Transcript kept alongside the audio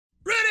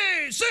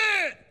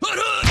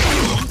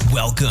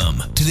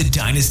Welcome to the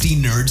Dynasty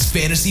Nerds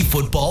Fantasy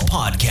Football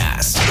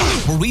Podcast,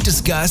 where we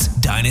discuss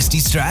Dynasty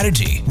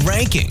strategy,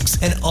 rankings,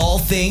 and all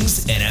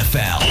things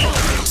NFL.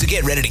 So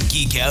get ready to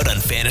geek out on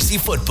fantasy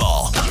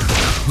football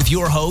with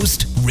your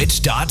host, Rich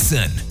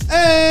Dotson.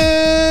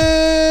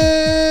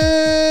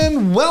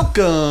 And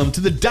welcome to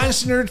the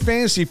Dynasty Nerds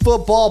Fantasy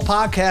Football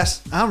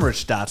Podcast. I'm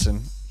Rich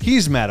Dotson.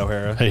 He's Matt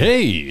O'Hara.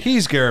 Hey.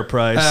 He's Garrett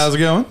Price. How's it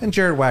going? And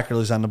Jared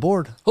Wackerly's on the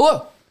board.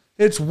 Hello.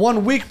 It's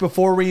 1 week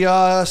before we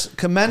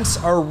commence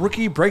our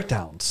rookie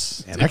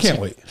breakdowns. I can't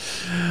wait.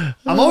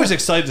 I'm always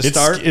excited to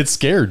start. It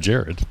scared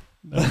Jared.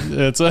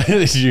 Did you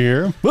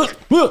hear him?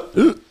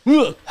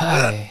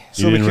 Hi.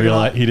 He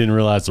didn't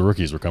realize the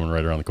rookies were coming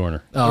right around the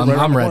corner.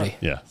 I'm ready.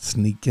 Yeah.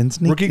 Sneaking.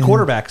 Rookie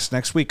quarterbacks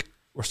next week.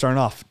 We're starting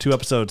off 2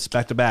 episodes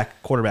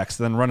back-to-back, quarterbacks,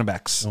 then running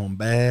backs. Going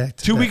back.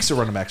 2 weeks of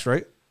running backs,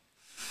 right?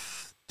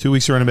 2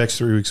 weeks of running backs,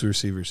 3 weeks of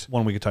receivers.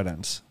 1 week of tight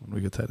ends. 1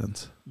 week of tight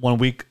ends. 1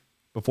 week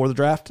before the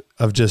draft,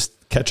 Of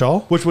just catch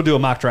all? which we'll do a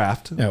mock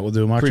draft. Yeah, we'll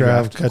do a mock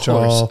Pre-draft, draft, catch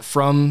all.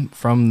 From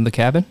the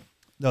cabin.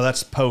 No,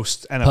 that's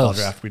post NFL Post.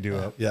 draft. We do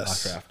a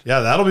Yes. mock draft.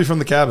 Yeah, that'll be from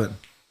the cabin.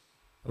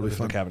 It'll be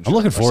fun. Cabin I'm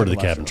looking trip. forward to the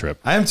Our second cabin last trip.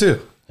 I am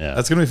too. Yeah.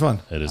 That's going to be fun.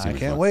 It is. one. gonna I be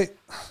can't fun. wait.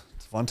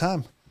 It's a fun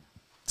time.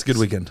 It's a good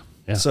weekend.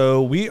 Yeah.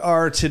 So we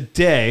are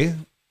today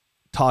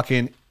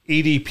talking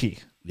ADP.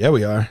 Yeah,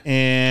 we are.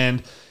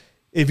 And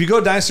if you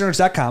go to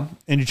dynastynerds.com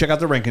and you check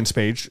out the rankings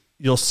page,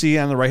 you'll see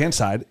on the right-hand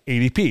side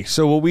ADP.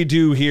 So what we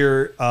do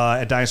here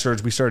at Dynasty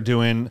Nerds, we started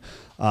doing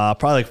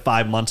probably like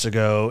 5 months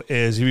ago,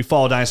 is if you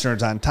follow Dynasty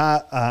Nerds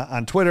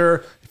on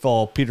Twitter, you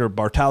follow Peter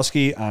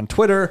Bartowski on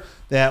Twitter,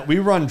 that we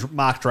run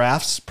mock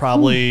drafts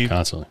probably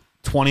Constantly.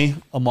 20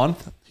 a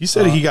month. He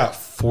said he got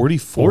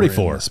 44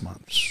 this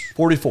month.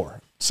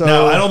 44. So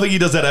No, I don't think he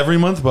does that every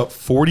month, but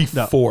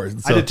 44. No,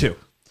 So- I did too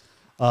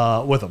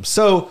with them.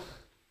 So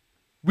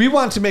we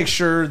want to make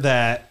sure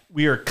that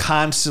we are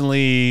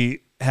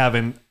constantly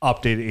having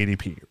updated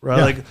ADP, right?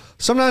 Yeah. Like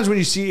sometimes when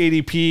you see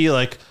ADP,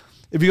 like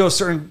if you go to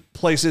certain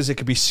places, it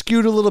could be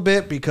skewed a little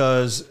bit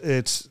because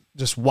it's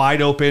just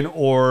wide open,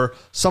 or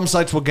some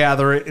sites will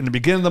gather it in the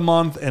beginning of the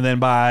month, and then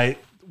by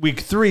week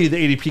 3, the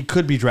ADP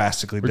could be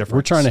drastically different.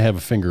 We're trying to have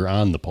a finger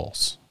on the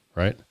pulse,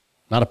 right?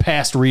 Not a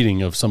past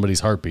reading of somebody's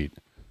heartbeat,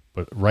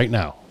 but right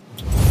now.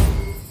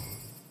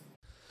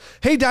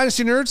 Hey,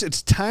 Dynasty Nerds,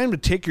 it's time to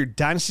take your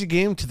Dynasty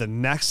game to the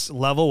next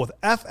level with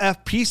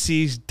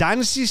FFPC's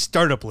Dynasty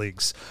Startup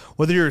Leagues.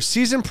 Whether you're a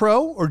seasoned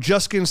pro or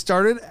just getting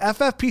started,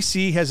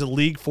 FFPC has a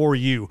league for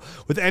you,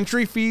 with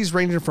entry fees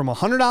ranging from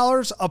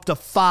 $100 up to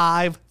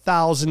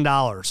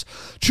 $5,000.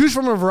 Choose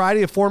from a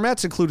variety of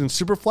formats, including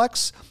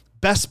Superflex,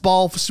 Best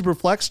Ball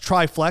Superflex,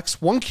 Triflex,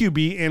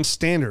 1QB, and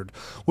Standard.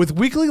 With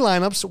weekly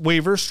lineups,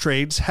 waivers,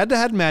 trades,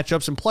 head-to-head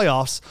matchups, and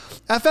playoffs,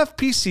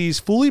 FFPC's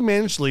fully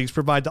managed leagues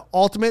provide the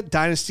ultimate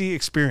dynasty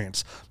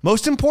experience.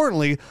 Most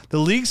importantly, the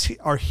leagues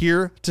are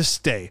here to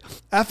stay.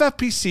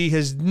 FFPC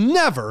has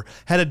never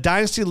had a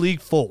dynasty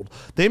league fold.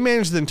 They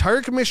manage the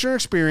entire commissioner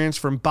experience,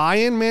 from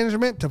buy-in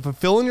management to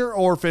fulfilling your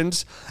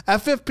orphans.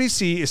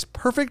 FFPC is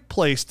perfect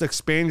place to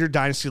expand your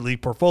dynasty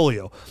league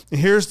portfolio.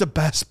 And here's the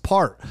best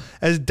part.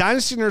 As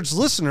Dynasty Nerds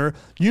listener,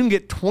 you can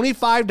get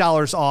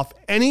 $25 off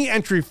any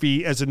entry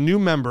fee as a new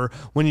member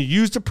when you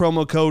use the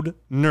promo code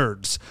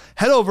NERDS.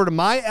 Head over to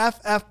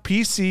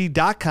myffpc.com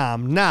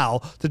now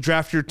to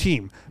draft your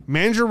team,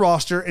 manage your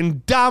roster,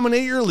 and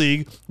dominate your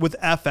league with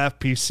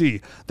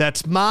FFPC.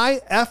 That's myffpc.com.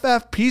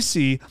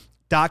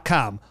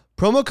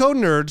 Promo code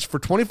NERDS for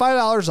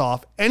 $25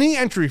 off any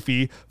entry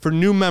fee for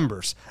new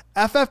members.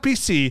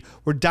 FFPC,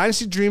 where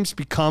dynasty dreams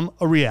become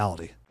a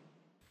reality.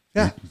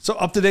 Yeah, so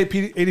up-to-date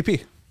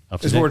ADP.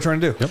 Is what we're trying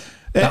to do. Yep.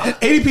 And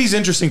ADP is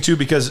interesting too,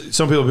 because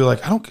some people will be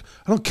like, I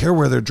don't care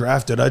where they're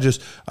drafted.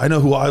 I know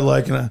who I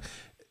like. And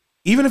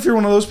even if you're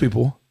one of those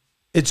people,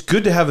 it's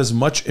good to have as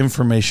much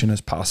information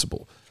as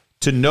possible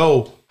to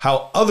know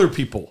how other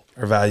people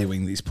are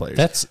valuing these players.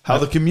 That's how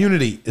the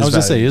community is. I was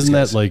going to say, valuing isn't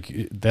these that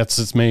like, that's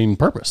its main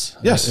purpose?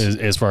 Yes.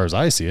 As far as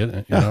I see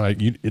it.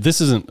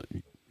 This isn't,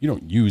 you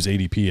don't use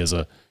ADP as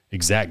a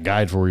exact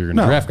guide for where you're going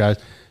to draft guys,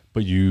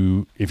 but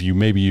if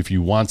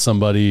you want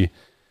somebody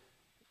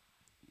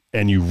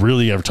and you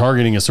really are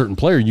targeting a certain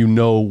player, you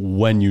know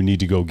when you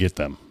need to go get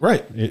them,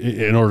 right,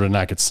 in order to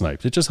not get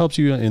sniped. It just helps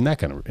you in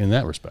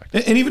that respect.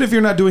 And even if you're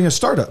not doing a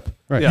startup,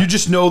 right, you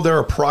just know their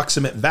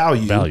approximate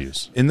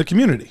values in the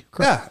community.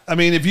 Yeah, I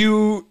mean, if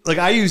you like,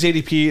 I use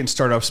ADP in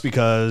startups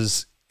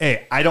because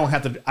I don't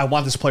have to. I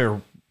want this player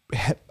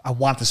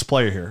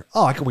here.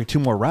 Oh, I can wait 2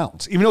 more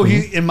rounds, even though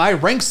he in my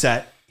rank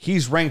set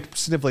he's ranked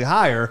significantly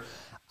higher.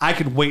 I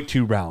could wait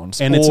 2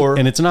 rounds, and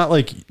it's not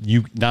like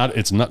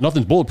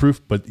nothing's bulletproof,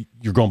 but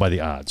you're going by the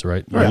odds,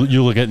 right? Right.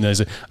 You look at it and they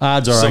say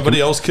odds are somebody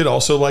else could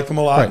also like him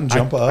a lot and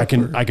jump up. I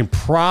can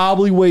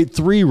probably wait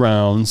 3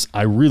 rounds.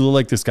 I really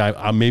like this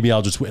guy. Maybe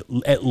I'll just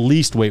at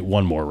least wait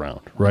 1 more round,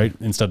 right?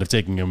 Instead of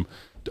taking him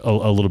a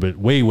little bit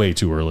way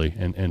too early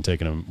and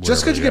taking him.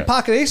 Just because you get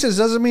pocket aces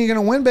doesn't mean you're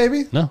going to win,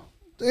 baby. No.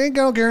 There ain't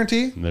no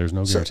guarantee. There's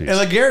no guarantees. And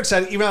like Garrett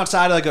said, even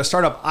outside of like a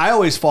startup, I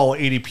always follow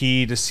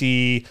ADP to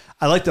see.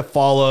 I like to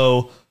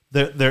follow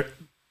their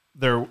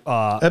their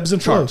Ebbs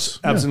and charts, flows.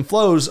 ebbs and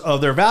flows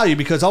of their value,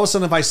 because all of a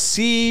sudden if I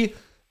see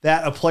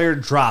that a player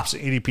drops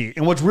in ADP,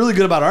 and what's really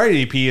good about our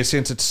ADP is,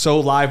 since it's so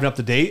live and up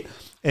to date,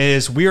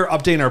 is we are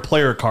updating our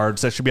player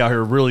cards that should be out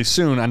here really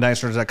soon on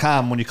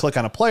DynastyNerds.com. When you click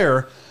on a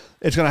player,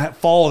 it's going to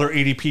follow their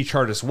ADP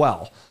chart as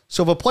well.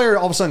 So if a player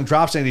all of a sudden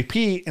drops in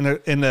ADP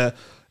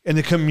and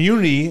the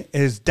community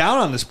is down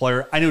on this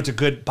player, I know it's a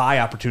good buy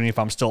opportunity if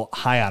I'm still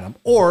high on him.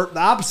 Or the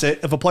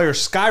opposite, if a player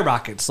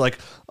skyrockets like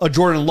a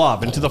Jordan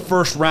Love into the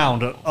first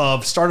round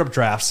of startup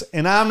drafts,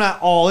 and I'm not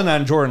all in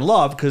on Jordan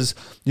Love because,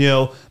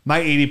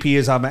 my ADP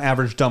is I'm an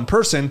average dumb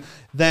person,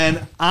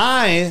 then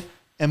I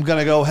am going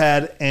to go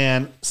ahead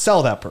and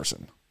sell that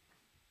person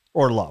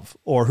or Love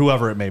or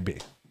whoever it may be.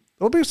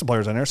 There'll be some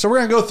players in there. So we're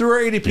going to go through our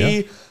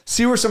ADP,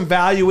 see where some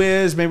value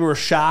is. Maybe we're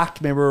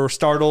shocked. Maybe we're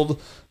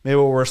startled. Maybe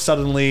we're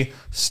suddenly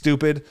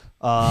stupid.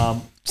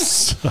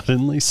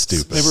 Suddenly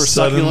stupid. Maybe we're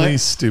Suddenly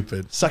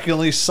stupid.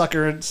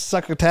 Succulently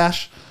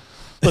succotash.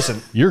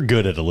 Listen, You're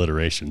good at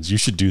alliterations. You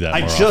should do that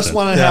more I just often.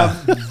 want to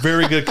have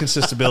very good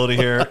consistency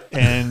here,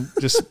 and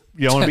just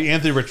I want to be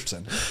Anthony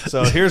Richardson.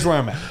 So here's where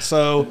I'm at.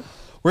 So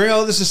we're going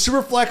to go. This is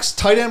Superflex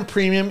Tight End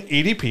Premium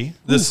ADP.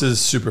 This is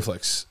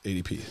Superflex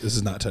ADP. This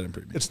is not tight end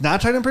premium. It's not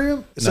Tight End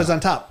Premium? It says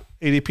on top,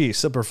 ADP,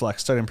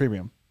 Superflex Tight End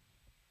Premium.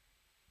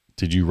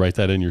 Did you write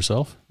that in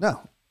yourself? No.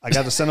 I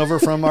got to send over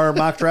from our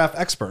mock draft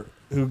expert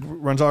who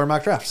runs all our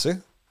mock drafts. See?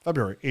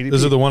 February. ADP.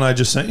 Is it the one I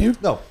just sent you?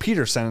 No,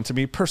 Peter sent it to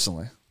me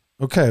personally.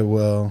 Okay,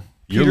 well.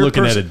 You're Peter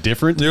looking at a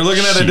different You're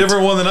looking at a sheet.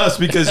 different one than us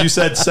because you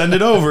said send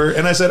it over.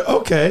 And I said,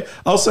 okay,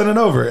 I'll send it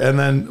over. And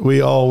then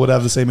we all would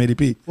have the same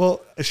ADP.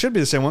 Well, it should be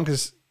the same one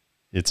because,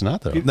 It's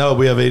not, though. No,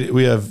 we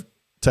have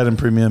tight end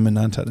premium and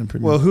non-tight end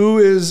premium. well, who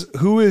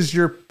is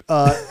your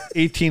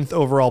 18th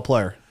overall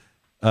player?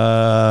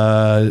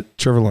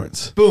 Trevor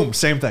Lawrence. Boom,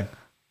 same thing.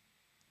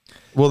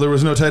 Well, there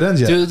was no tight ends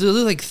yet. Do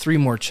like 3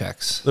 more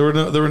checks. There were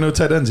no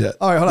tight ends yet.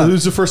 All right, hold on.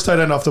 Who's the first tight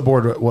end off the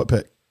board? What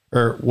pick?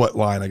 Or what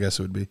line, I guess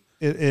it would be.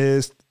 It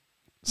is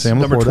Sam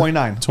number Laporta.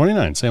 29.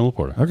 29, Sam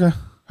Laporta. Okay.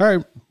 All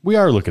right. We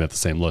are looking at the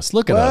same list.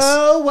 Look at us.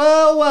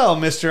 Well,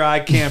 Mr. I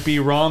can't be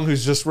wrong,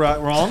 who's just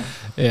wrong.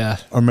 Yeah.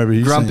 Or maybe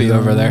he's Grumpy saying-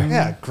 over there.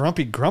 Yeah,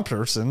 Grumpy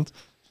Grumperson.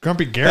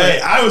 Grumpy Garrett.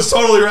 Hey, I was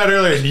totally right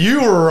earlier, and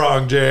you were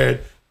wrong,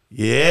 Jared.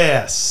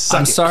 Yes.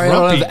 I'm sorry I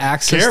don't Grumpy have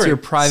access Garrett. to your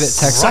private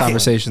text Suck it.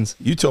 conversations.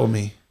 You told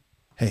me,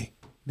 hey,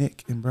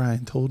 Nick and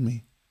Brian told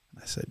me.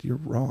 And I said, you're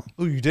wrong.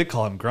 Oh, you did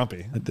call him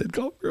Grumpy. I did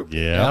call him Grumpy.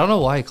 I Yeah. don't know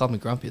why he called me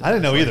grumpy. though. I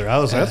didn't know either. I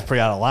was like, Yeah. that's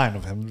pretty out of line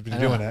of him to be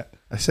doing that.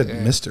 I said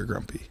Mr.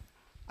 Grumpy.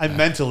 I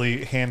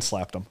mentally hand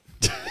slapped him.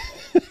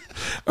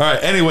 All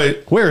right.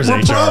 Anyway, Where is we're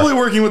HR? probably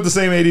working with the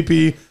same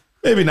ADP.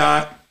 Maybe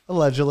not.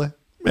 Allegedly.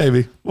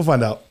 Maybe. We'll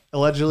find out.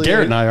 Allegedly.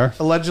 Garrett and I are.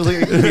 Allegedly.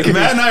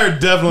 Matt and I are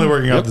definitely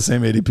working out the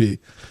same ADP.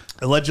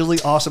 Allegedly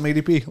awesome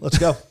ADP. Let's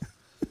go.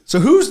 So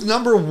who's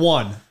number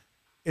one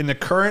in the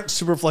current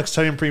Superflex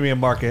tight end premium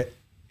market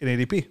in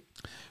ADP?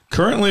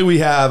 Currently, we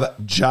have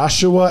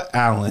Joshua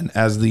Allen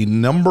as the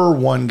number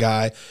one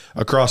guy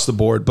across the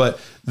board, but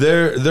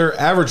their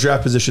average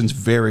draft position's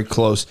very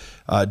close.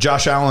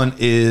 Josh Allen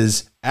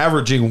is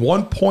averaging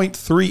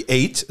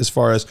 1.38 as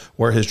far as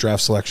where his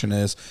draft selection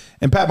is,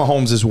 and Pat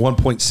Mahomes is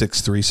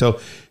 1.63. So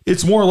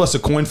it's more or less a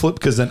coin flip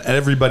because then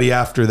everybody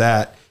after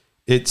that,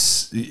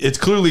 it's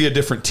clearly a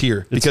different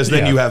tier because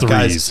then you have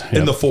threes. guys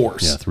in the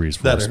fours, Yeah, threes,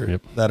 that fours. are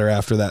Yep. that are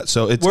after that.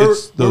 So it's Where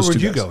those would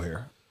two you guys. go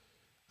here?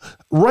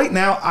 Right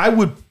now, I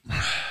would.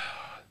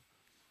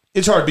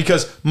 It's hard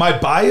because my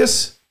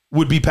bias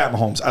would be Pat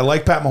Mahomes. I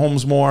like Pat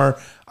Mahomes more.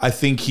 I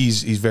think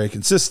he's very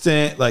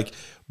consistent.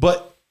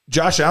 But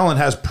Josh Allen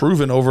has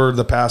proven over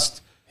the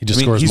past. He just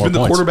scores he's more been the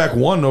points. quarterback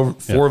one over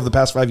 4 of the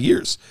past 5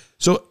 years.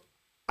 So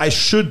I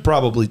should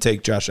probably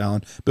take Josh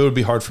Allen, but it would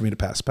be hard for me to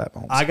pass Pat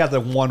Mahomes. I got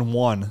the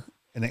 1-1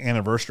 in the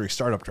anniversary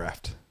startup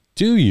draft.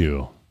 Do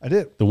you? I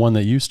did. The one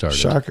that you started.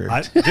 Shocker.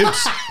 Dude,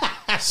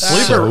 Sleeper.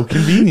 So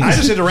convenient. I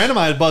just hit the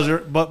randomize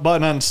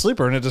button on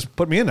Sleeper, and it just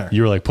put me in there.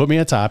 You were like, put me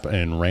at top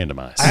and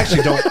randomize. I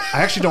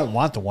actually don't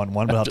want the 1-1,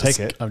 but I'll take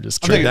it. I'm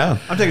just taking, kidding. down.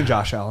 I'm taking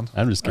Josh Allen.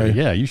 I'm just kidding.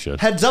 Yeah, you should.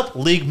 Heads up,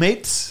 league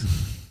mates.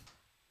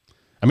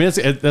 I mean,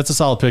 that's a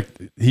solid pick.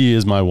 He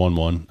is my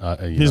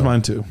 1-1. He's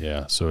mine too.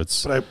 Yeah, so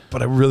it's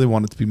But I really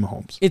want it to be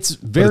Mahomes. it's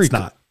very it's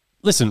not.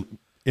 Listen,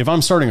 if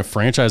I'm starting a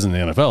franchise in the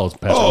NFL, it's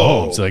Patrick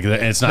Oh, Mahomes. Like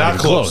it's not not even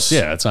close. close.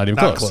 Yeah, it's not even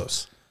Not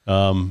close.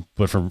 close.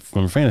 But from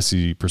a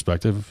fantasy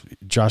perspective,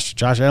 Josh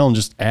Allen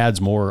just adds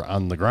more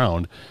on the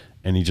ground,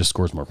 and he just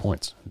scores more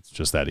points. It's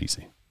just that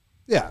easy.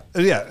 Yeah.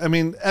 I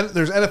mean,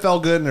 there's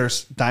NFL good and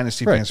there's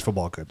Dynasty Right. fantasy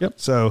football good. Yep.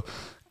 So,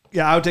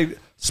 yeah, I would take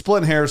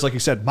splitting hairs, like you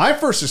said. My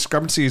first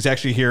discrepancy is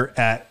actually here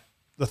at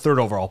the 3rd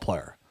overall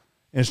player,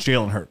 and it's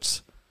Jalen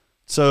Hurts.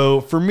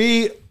 So for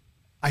me,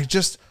 I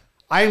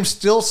am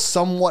still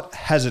somewhat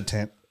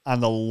hesitant on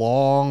the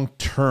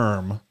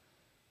long-term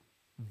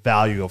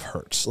value of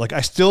Hurts. Like, I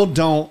still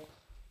don't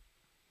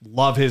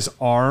love his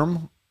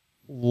arm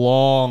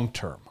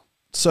long-term.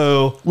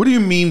 So What do you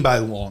mean by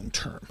long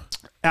term?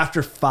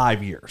 after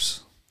 5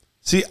 years.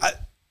 See,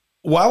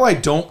 while I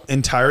don't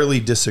entirely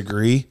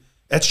disagree,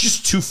 that's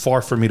just too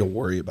far for me to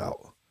worry about.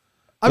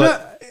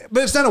 But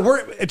it's not a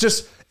worry. It's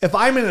just if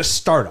I'm in a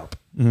startup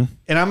and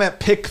I'm at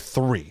pick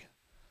 3,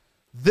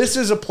 this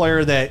is a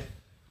player that,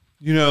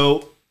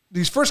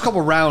 these first couple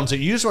rounds that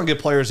you just want to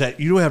get players that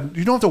you don't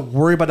have to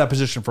worry about that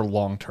position for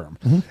long term.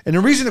 And the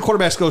reason the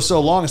quarterbacks go so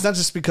long is not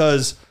just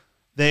because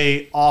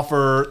they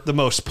offer the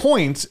most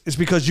points, is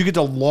because you get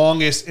the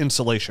longest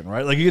insulation,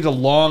 right? Like you get the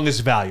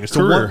longest value. It's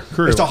Career.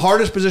 It's the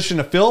hardest position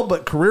to fill,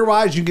 but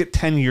career-wise, you get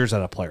 10 years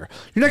out of a player.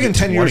 You're not getting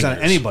 10 years out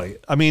of anybody.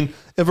 I mean,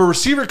 if a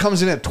receiver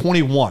comes in at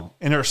 21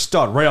 and they're a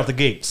stud right out the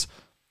gates,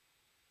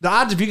 the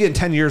odds of you getting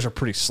 10 years are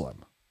pretty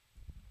slim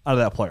out of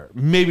that player.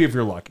 Maybe if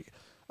you're lucky.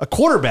 A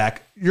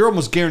quarterback, you're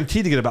almost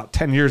guaranteed to get about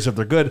 10 years if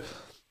they're good.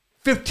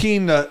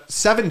 15 to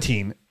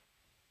 17,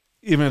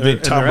 even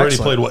if Tom Brady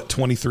played,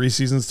 23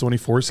 seasons,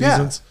 24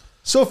 seasons? Yeah.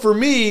 So for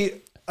me,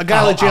 a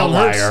guy like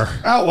Jalen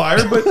Hurts.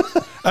 Outlier,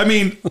 but I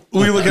mean,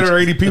 we look at our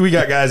ADP, we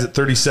got guys at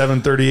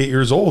 37, 38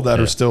 years old that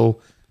are still,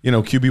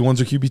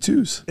 QB1s or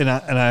QB2s. And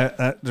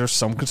I there's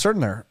some concern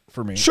there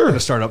for me. Sure. In a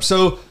startup.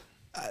 So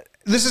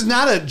this is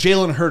not a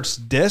Jalen Hurts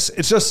diss.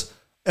 It's just,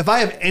 if I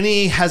have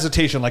any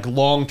hesitation, like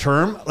long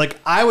term, like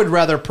I would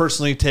rather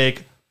personally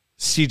take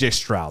CJ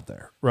Stroud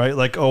there, right?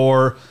 Like,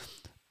 or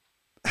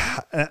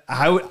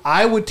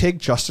I would take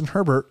Justin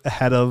Herbert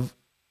ahead of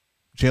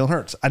Jalen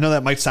Hurts. I know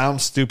that might sound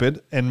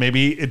stupid, and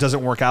maybe it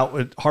doesn't work out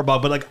with Harbaugh,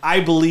 but like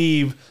I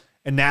believe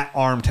in that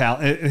arm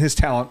talent and his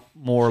talent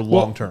more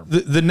long term.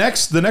 The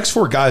next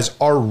 4 guys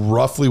are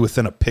roughly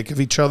within a pick of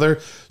each other,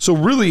 so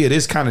really it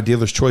is kind of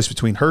dealer's choice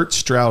between Hurts,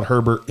 Stroud,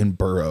 Herbert, and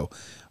Burrow.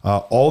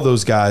 All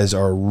those guys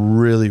are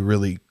really,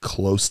 really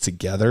close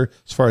together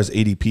as far as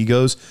ADP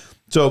goes.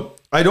 So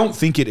I don't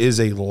think it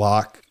is a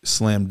lock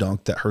slam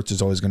dunk that Hurts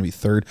is always going to be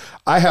 3rd.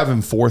 I have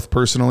him 4th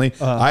personally.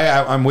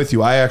 I'm with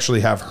you. I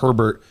actually have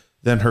Herbert,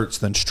 then Hurts,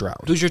 then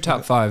Stroud. Who's your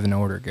top 5 in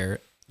order,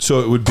 Garrett?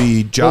 So it would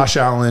be Josh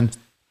Allen,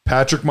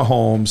 Patrick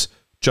Mahomes,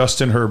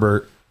 Justin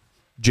Herbert,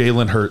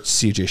 Jalen Hurts,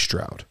 CJ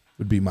Stroud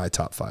would be my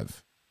top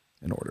 5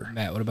 in order.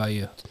 Matt, what about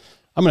you?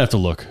 I'm gonna have to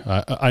look.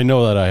 I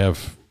know that I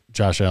have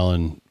Josh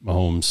Allen,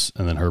 Mahomes,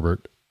 and then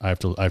Herbert. I have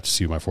to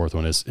see who my 4th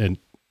one is. And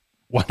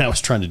when I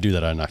was trying to do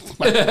that, I knocked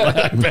my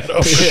iPad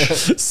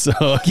over.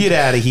 So get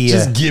out of here.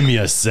 Just give me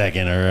a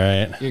second, all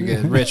right? You're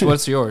good. Rich,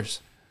 what's yours?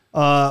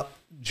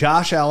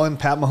 Josh Allen,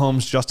 Pat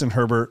Mahomes, Justin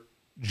Herbert,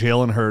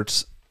 Jalen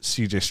Hurts,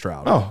 CJ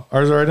Stroud. Oh,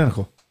 ours are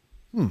identical.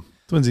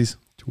 Twinsies.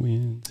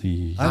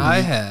 I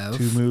have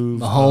to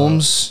move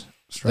Mahomes,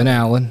 then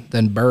Allen,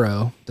 then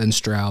Burrow, then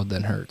Stroud,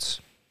 then Hurts.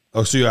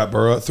 Oh, so you got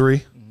Burrow at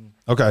 3?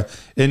 Okay.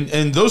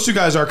 And those 2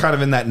 guys are kind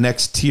of in that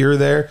next tier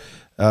there.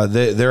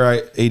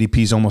 Their ADP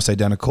is almost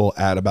identical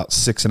at about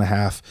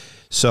 6.5.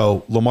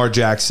 So Lamar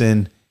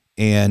Jackson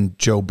and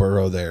Joe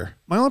Burrow there.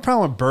 My only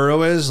problem with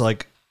Burrow is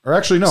like, or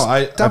actually, no, I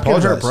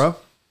apologize, hurt, bro.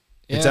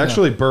 It's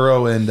actually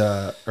Burrow and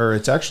or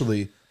it's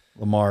actually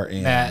Lamar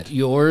and Matt,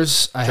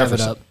 yours. I have it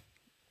Jefferson. up.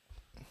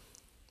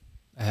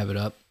 I have it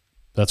up.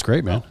 That's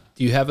great, man.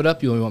 Do you have it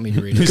up? You only want me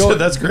to read You it? said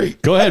that's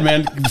great. Go ahead,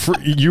 man.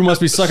 You must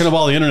be sucking up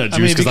all the internet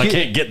juice because I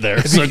can't get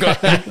there. So go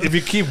ahead. If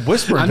you keep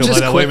whispering I'm to him just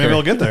that way, maybe quicker.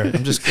 he'll get there.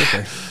 I'm just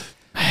quicker.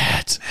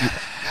 Matt,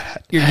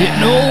 you're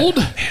getting old.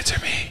 Answer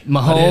me.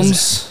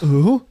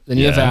 Mahomes. Then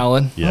you have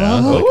Allen.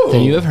 Yeah.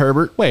 Then you have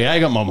Herbert. Wait, I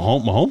got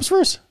Mahomes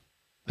first?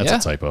 That's Yeah.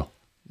 a typo.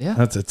 Yeah.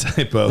 That's a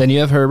typo. Then you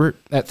have Herbert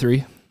at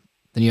 3.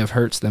 Then you have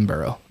Hurts, then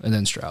Burrow, and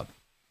then Stroud.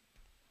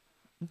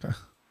 Okay.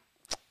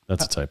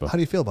 That's a typo. How do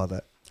you feel about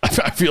that?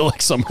 I feel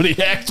like somebody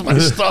hacked my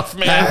stuff,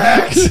 man.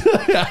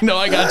 I know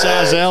I got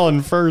Josh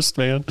Allen first,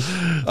 man.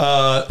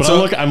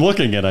 But I'm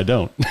looking and I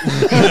don't.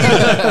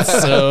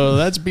 So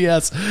that's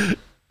BS.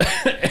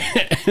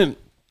 And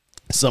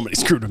somebody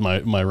screwed with my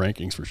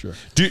rankings for sure.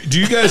 Do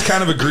you guys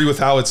kind of agree with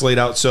how it's laid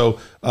out? So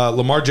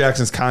Lamar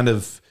Jackson's kind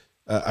of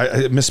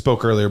I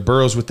misspoke earlier.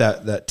 Burrow's with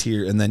that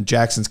tier, and then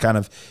Jackson's kind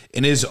of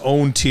in his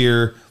own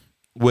tier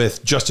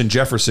with Justin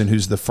Jefferson,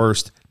 who's the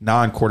first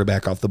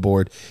non-quarterback off the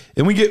board.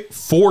 And we get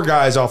 4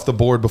 guys off the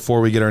board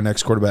before we get our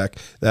next quarterback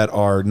that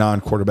are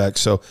non-quarterbacks.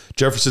 So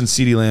Jefferson,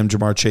 CeeDee Lamb,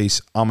 Jamar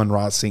Chase,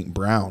 Amon-Ra St.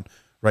 Brown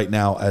right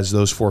now as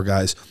those 4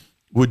 guys.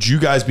 Would you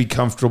guys be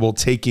comfortable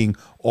taking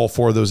all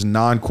 4 of those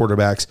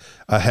non-quarterbacks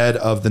ahead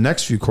of the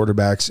next few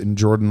quarterbacks in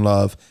Jordan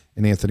Love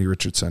and Anthony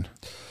Richardson?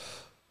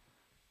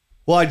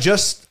 Well, I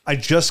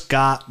just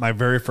got my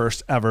very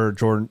first ever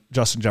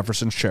Justin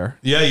Jefferson share.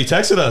 Yeah, you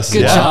texted us.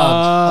 Good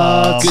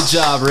job. Good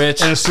job,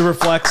 Rich. And a super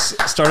flex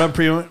startup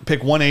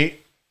pick 1-8,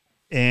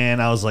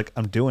 and I was like,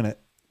 I'm doing it.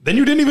 Then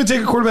you didn't even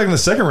take a quarterback in the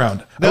second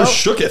round. I was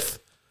shooketh.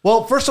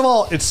 Well, first of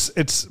all,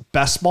 it's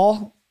best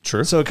ball.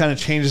 Sure. So it kind of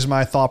changes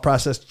my thought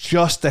process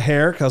just a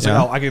hair because I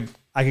was like,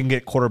 I can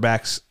get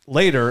quarterbacks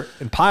later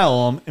and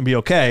pile them and be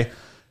okay.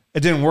 It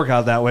didn't work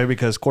out that way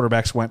because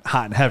quarterbacks went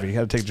hot and heavy. I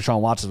had to take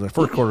Deshaun Watson as my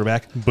first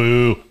quarterback.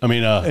 Boo. I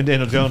mean, and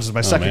Daniel Jones is my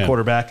second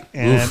quarterback.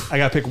 And Oof. I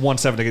got to pick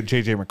 1-7 to get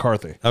J.J.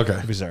 McCarthy. Okay.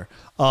 If he's there.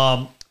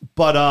 Yeah,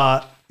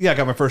 I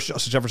got my first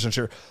Justin Jefferson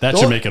share. that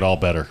should make it all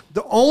better.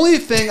 The only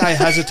thing I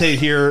hesitate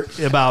here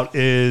about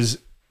is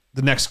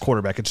the next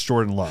quarterback. It's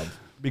Jordan Love.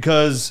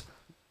 Because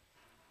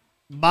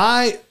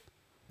my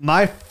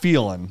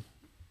feeling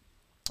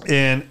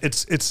And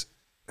it's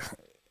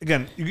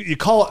again, you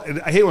call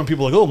it, I hate when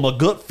people are like, oh, my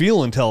gut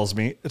feeling tells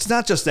me. It's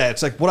not just that.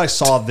 It's like what I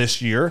saw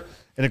this year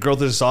in the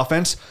growth of this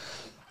offense.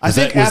 Was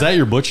that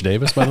your Butch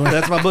Davis, by the way?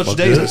 That's my Butch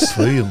Davis.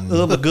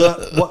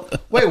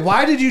 Wait,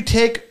 why did you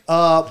take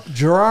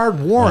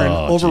Gerard Warren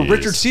over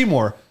Richard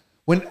Seymour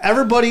when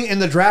everybody in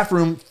the draft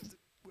room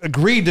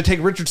agreed to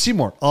take Richard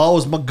Seymour? Oh, it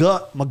was my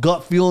gut. My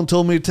gut feeling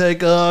told me to take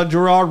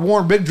Gerard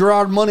Warren, big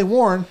Gerard Money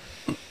Warren.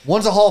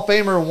 One's a Hall of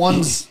Famer,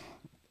 one's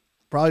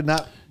probably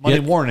not Money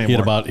Warren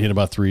anymore. He had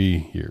about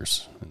 3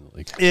 years in the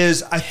league.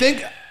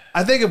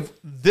 I think of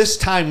this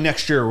time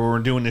next year when we're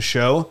doing the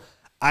show,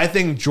 I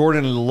think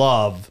Jordan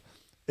Love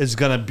is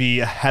going to be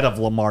ahead of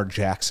Lamar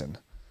Jackson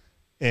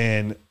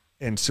in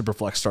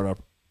Superflex startup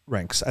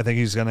ranks. I think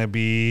he's going to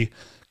be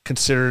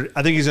considered.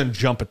 I think he's going to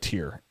jump a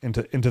tier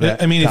into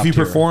that. I mean, if he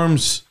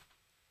performs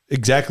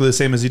exactly the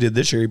same as he did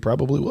this year, he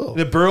probably will.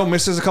 If Burrow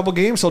misses a couple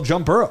games, he'll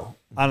jump Burrow.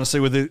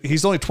 Honestly,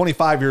 he's only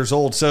 25 years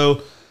old,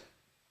 so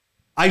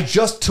I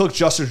just took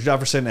Justin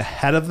Jefferson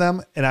ahead of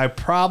them, and I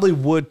probably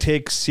would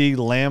take CeeDee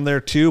Lamb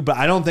there too, but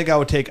I don't think I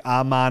would take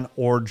Amon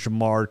or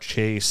Jamar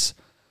Chase.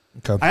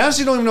 Okay. I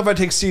honestly don't even know if I'd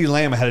take CeeDee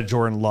Lamb ahead of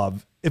Jordan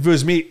Love. If it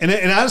was me, and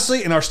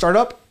honestly, in our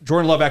startup,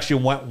 Jordan Love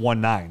actually went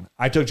 1-9.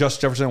 I took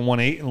Justin Jefferson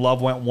 1-8, and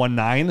Love went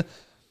 1-9. And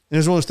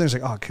there's one of those things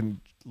like, oh, can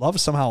Love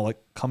somehow like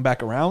come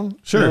back around?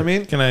 Sure. You know what I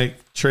mean? Can I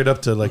trade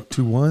up to like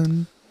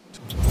 2-1?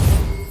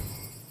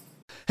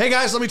 Hey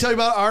guys, let me tell you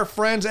about our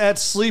friends at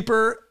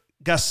Sleeper.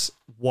 Guess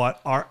what?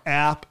 Our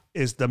app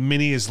is the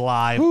mini is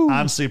live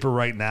on Sleeper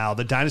right now.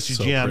 The Dynasty GM.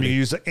 Pretty. You can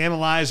use the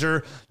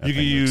analyzer. You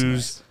can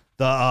use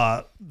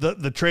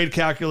the trade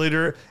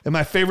calculator. And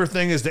my favorite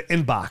thing is the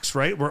inbox,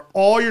 right? Where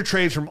all your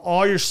trades from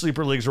all your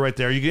Sleeper leagues are right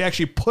there. You can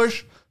actually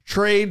push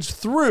trades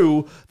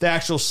through the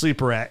actual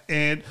Sleeper app.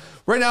 And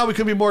right now, we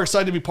couldn't be more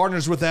excited to be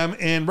partners with them.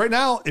 And right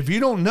now, if you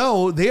don't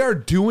know, they are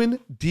doing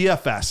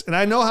DFS. And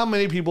I know how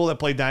many people that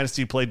play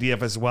Dynasty play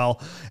DFS as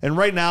well. And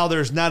right now,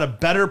 there's not a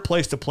better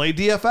place to play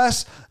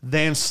DFS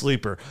than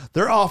Sleeper.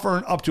 They're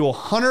offering up to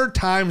 100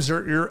 times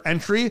your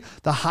entry,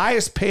 the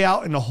highest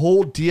payout in the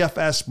whole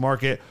DFS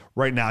market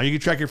right now. You can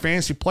track your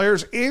fantasy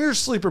players and your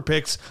sleeper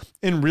picks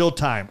in real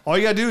time. All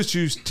you got to do is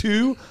choose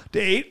 2 to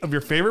 8 of your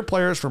favorite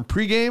players from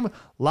pregame,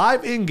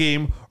 live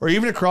in-game, or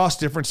even across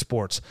different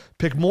sports.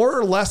 Pick more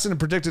or less than the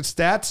predicted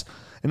stats,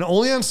 and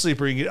only on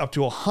Sleeper you can get up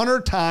to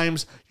 100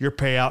 times your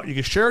payout. You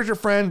can share with your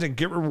friends and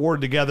get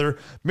rewarded together.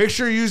 Make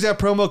sure you use that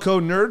promo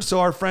code NERD so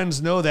our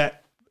friends know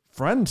that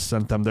friends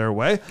sent them their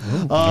way.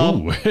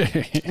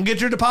 And get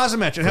your deposit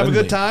match and have a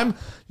good time.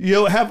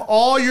 You have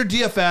all your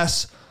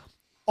DFS,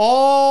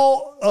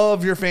 all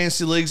of your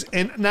fantasy leagues,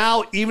 and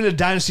now even a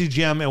Dynasty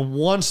GM in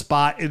one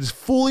spot. It is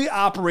fully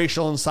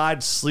operational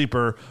inside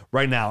Sleeper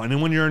right now. And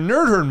then when you're a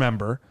Nerd Herd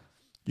member,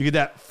 you get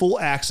that full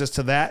access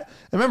to that.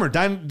 And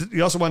remember,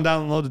 you also want to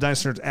download the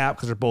Dynasty Nerds app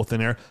because they're both in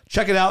there.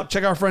 Check it out.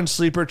 Check our friend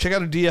Sleeper. Check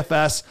out the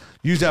DFS.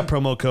 Use that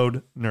promo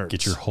code NERDS.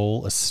 Get your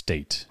whole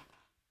estate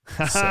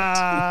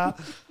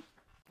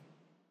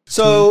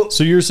So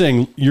you're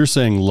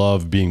saying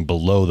Love being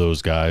below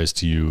those guys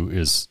to you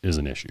is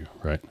an issue,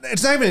 right?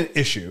 It's not even an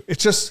issue.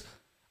 It's just,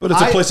 but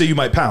it's a place that you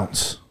might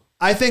pounce.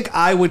 I think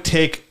I would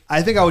take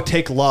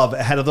Love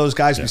ahead of those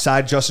guys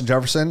besides Justin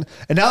Jefferson.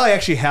 And now I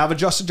actually have a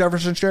Justin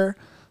Jefferson share.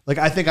 Like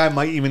I think I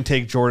might even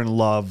take Jordan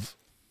Love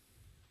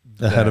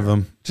ahead of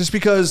him, just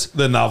because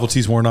the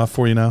novelty's worn off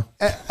for you now.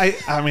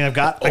 I mean, I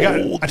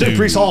took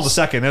Breece Hall in the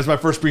second. That was my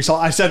first Breece Hall.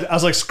 I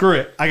was like, screw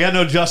it. I got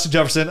no Justin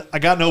Jefferson. I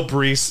got no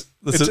Breece.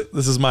 This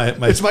is my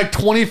it's my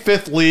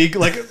 25th league.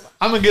 Like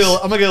I'm gonna get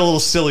a little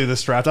silly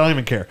this draft. I don't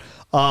even care.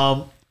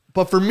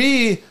 But for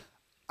me,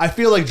 I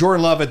feel like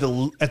Jordan Love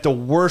at the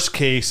worst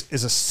case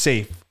is a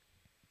safe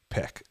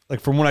pick. Like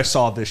from what I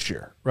saw this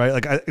year, right?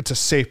 Like it's a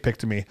safe pick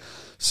to me.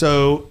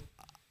 So,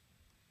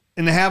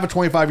 and to have a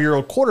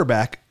 25-year-old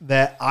quarterback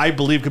that I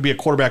believe could be a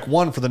quarterback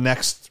one for the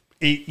next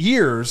 8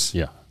 years,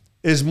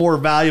 is more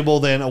valuable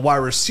than a wide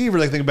receiver.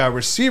 Like think about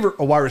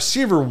a wide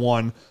receiver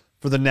one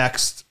for the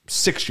next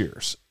 6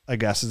 years. I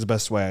guess is the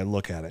best way I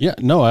look at it. Yeah,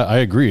 no, I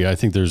agree. I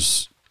think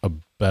there's a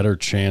better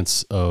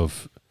chance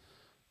of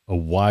a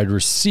wide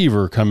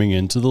receiver coming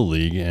into the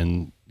league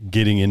and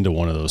getting into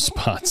one of those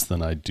spots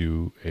than I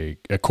do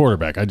a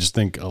quarterback. I just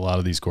think a lot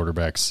of these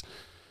quarterbacks,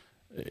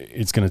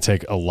 it's going to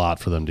take a lot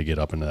for them to get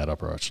up into that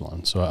upper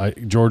echelon. So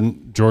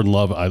Jordan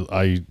Love,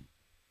 I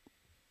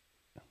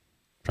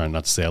trying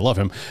not to say I love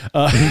him.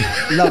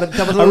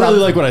 I really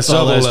like what I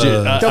saw last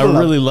year. I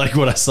really like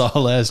what I saw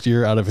last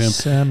year out of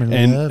him.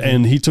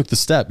 And he took the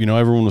step. You know,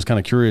 everyone was kind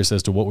of curious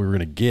as to what we were going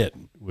to get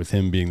with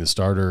him being the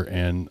starter,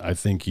 and I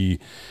think he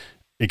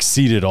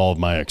exceeded all of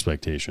my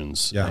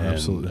expectations. Yeah, and,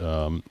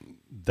 absolutely.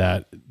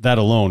 That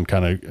alone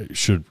kind of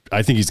should.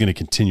 I think he's going to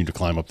continue to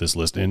climb up this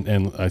list,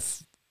 and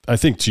I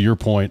think to your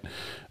point,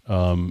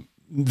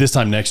 this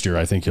time next year,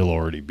 I think he'll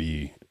already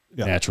be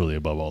naturally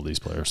above all these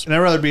players. And I'd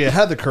rather be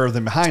ahead of the curve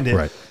than behind it.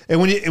 Right.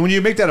 And when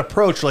you make that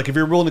approach, like if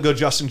you're willing to go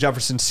Justin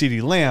Jefferson,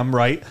 CeeDee Lamb,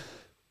 right?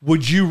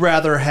 Would you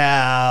rather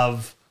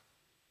have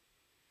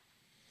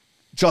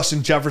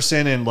Justin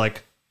Jefferson and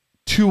like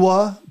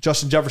Tua,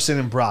 Justin Jefferson,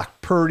 and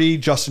Brock Purdy,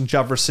 Justin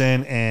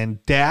Jefferson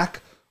and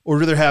Dak, or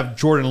would you rather have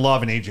Jordan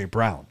Love and A.J.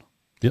 Brown?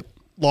 Yep.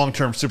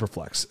 Long-term super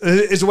flex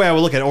is the way I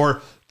would look at it.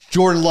 Or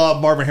Jordan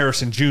Love, Marvin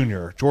Harrison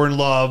Jr., Jordan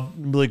Love,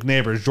 Malik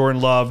Neighbors,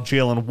 Jordan Love,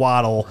 Jalen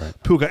Waddle,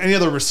 Puka, any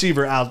other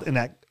receiver out in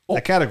that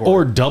category.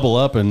 Or double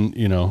up and,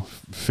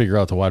 figure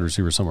out the wide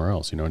receiver somewhere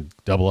else,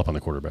 double up on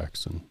the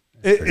quarterbacks and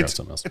figure out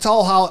something else. It's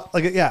all how,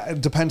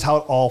 it depends how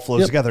it all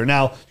flows together.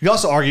 Now, you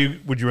also argue,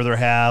 would you rather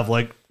have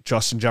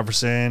Justin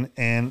Jefferson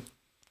and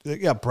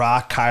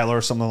Brock, Kyler,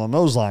 or something along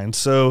those lines?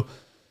 So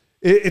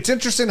it's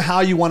interesting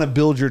how you want to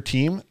build your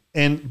team.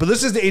 But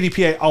this is the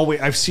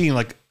ADP I've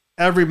seen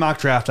every mock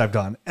draft I've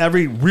done,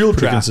 every real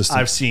draft consistent.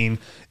 I've seen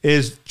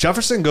is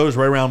Jefferson goes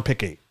right around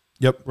pick 8.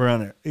 Yep. Right around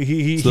there.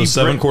 He those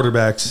 7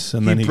 quarterbacks,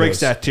 and then he breaks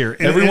goes. that tier.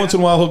 Every once in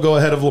a while, he'll go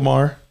ahead of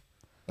Lamar,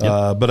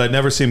 but I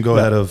never see him go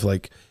ahead of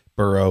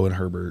Burrow and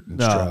Herbert and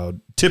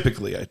Stroud.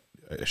 Typically, I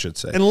should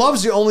say. And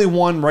Love's the only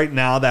one right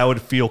now that I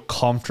would feel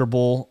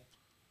comfortable.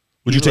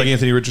 Would you take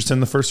Anthony Richardson in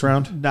the first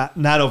round?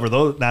 Not over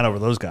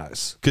those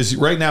guys. Because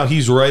right now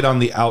he's right on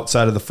the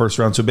outside of the first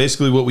round. So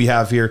basically what we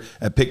have here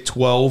at pick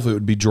 12, it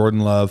would be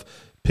Jordan Love.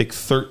 Pick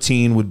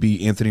 13 would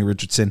be Anthony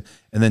Richardson.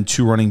 And then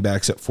 2 running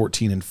backs at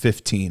 14 and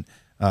 15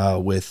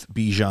 with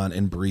Bijan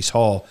and Breece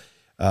Hall.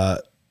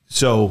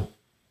 So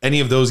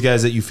any of those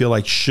guys that you feel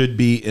like should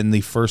be in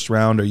the first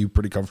round, are you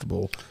pretty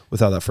comfortable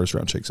with how that first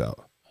round shakes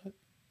out?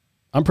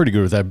 I'm pretty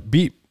good with that.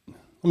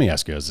 Let me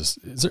ask you guys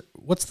this.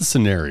 What's the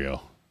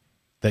scenario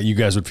that you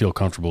guys would feel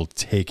comfortable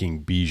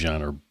taking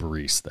Bijan or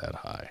Breece that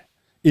high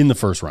in the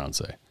first round,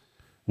 say?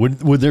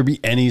 Would there be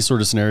any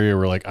sort of scenario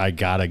where I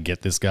got to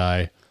get this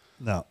guy?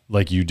 No.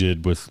 Like you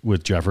did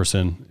with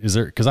Jefferson? Is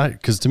there,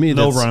 because to me,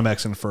 no running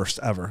backs in first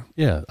ever.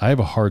 Yeah. I have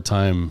a hard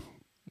time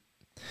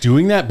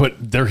doing that,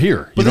 but they're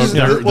here. But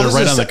they're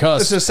right on the cusp.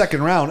 This is a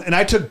second round, and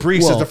I took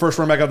Breece as the first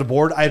running back off the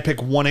board. I'd pick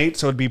 1-8,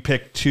 so it'd be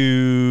pick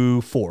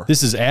 2-4.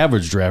 This is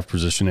average draft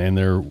position, and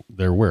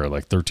they're where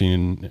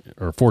 13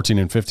 or 14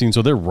 and 15,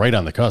 so they're right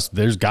on the cusp.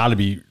 There's got to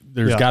be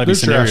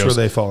scenarios where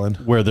they fall in,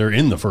 where they're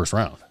in the first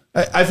round.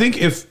 I think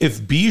if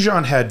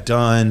Bijan had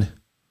done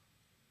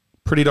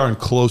pretty darn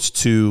close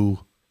to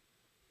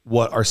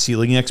what our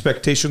ceiling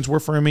expectations were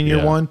for him in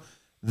year one,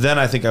 then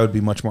I think I would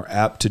be much more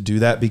apt to do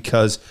that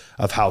because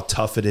of how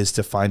tough it is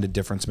to find a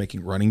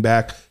difference-making running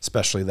back,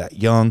 especially that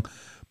young.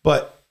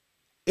 But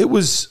it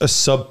was a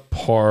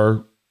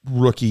subpar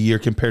rookie year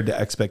compared to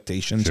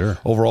expectations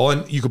overall.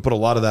 And you could put a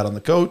lot of that on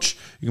the coach.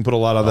 You can put a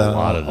lot of that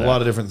on a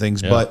lot of different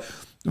things. Yeah.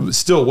 But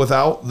still,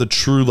 without the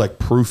true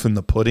proof in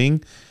the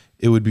pudding,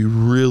 it would be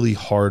really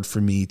hard for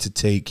me to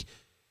take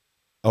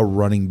a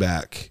running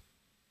back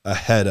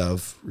ahead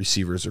of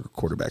receivers or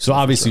quarterbacks. So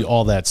obviously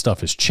all that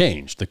stuff has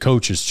changed. The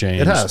coach has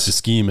changed. It has. The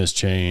scheme has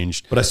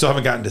changed. But I still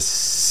haven't gotten to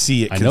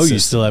see it. I know you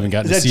still haven't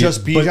gotten to see it. Is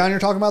that just Bijan you're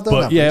talking about, though?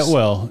 But yeah,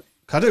 well.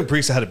 I took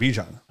Breece ahead of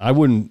Bijan. I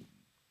wouldn't.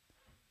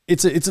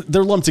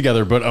 They're lumped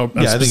together, but I'm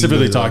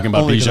specifically talking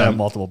about Bijan.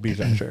 Multiple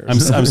Bijan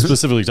shares. I'm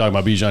specifically talking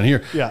about Bijan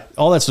here. Yeah.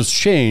 All that stuff's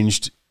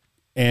changed,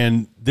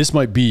 and this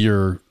might be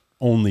your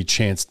only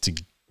chance to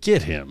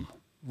get him,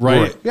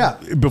 right? Yeah.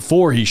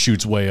 Before he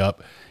shoots way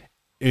up.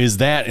 Is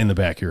that in the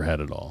back of your head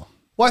at all?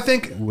 Well, I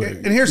think,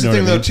 and here's the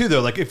thing, though, too,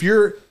 though. If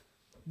you're,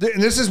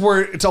 and this is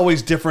where it's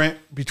always different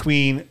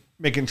between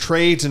making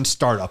trades and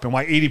startup and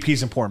why ADP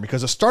is important,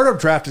 because a startup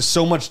draft is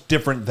so much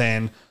different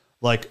than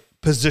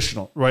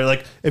positional,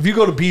 right? If you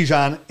go to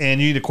Bijan and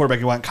you need a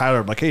quarterback, you want Kyler,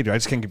 I'm hey, dude, I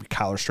just can't give you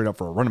Kyler straight up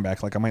for a running back.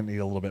 I might need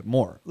a little bit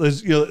more.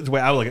 The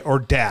way I would it, or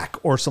Dak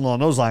or something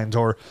along those lines,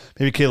 or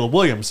maybe Caleb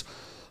Williams.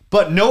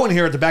 But knowing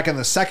here at the back end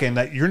of the second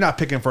that you're not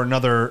picking for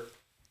another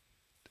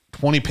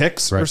 20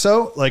 picks or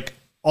so,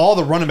 all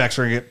the running backs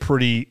are going to get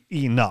pretty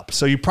eaten up.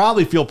 So you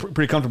probably feel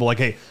pretty comfortable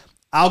hey,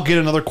 I'll get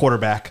another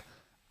quarterback.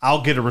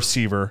 I'll get a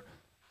receiver.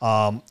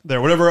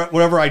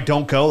 Whatever I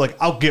don't go,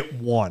 I'll get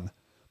one,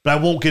 but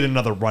I won't get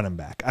another running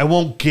back. I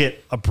won't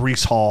get a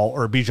Breece Hall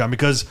or a Bijan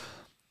because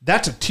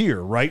that's a tier,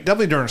 right?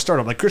 Definitely during a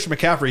startup. Christian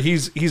McCaffrey,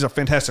 he's a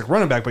fantastic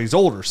running back, but he's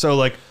older.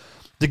 So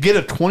to get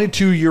a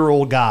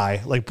 22-year-old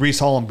guy like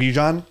Breece Hall and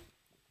Bijan,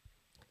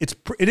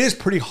 it is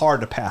pretty hard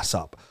to pass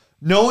up.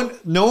 Knowing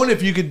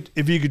if you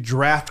could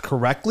draft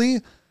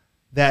correctly,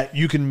 that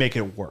you can make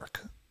it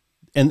work.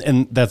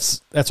 And that's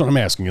what I'm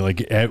asking you.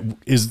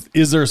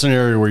 Is there a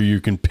scenario where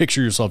you can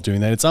picture yourself doing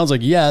that? It sounds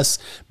like yes,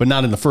 but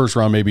not in the first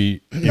round.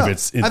 Maybe I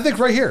think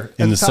right here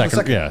in the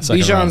second. Yeah,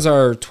 Bijan's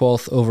our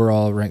 12th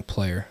overall ranked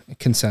player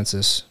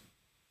consensus.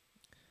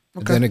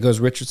 Okay. Then it goes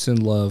Richardson,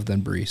 Love,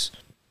 then Breece.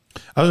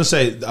 I was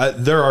going to say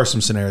there are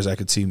some scenarios I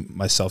could see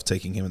myself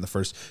taking him in the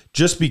first,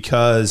 just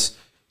because.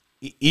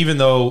 Even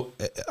though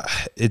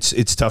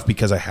it's tough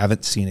because I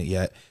haven't seen it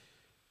yet,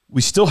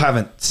 we still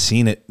haven't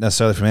seen it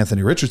necessarily from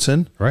Anthony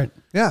Richardson. Right.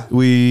 Yeah.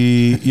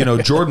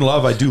 Jordan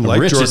Love, I do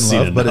like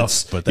Jordan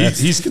Love, but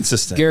he's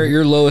consistent. Garrett,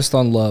 you're lowest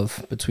on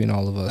Love between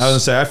all of us. I was going to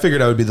say, I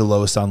figured I would be the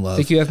lowest on Love. I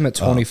think you have him at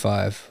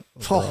 25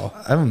 overall.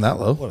 I have him that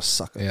low? What a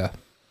sucker. Yeah.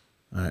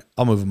 All right.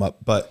 I'll move him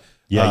up, but...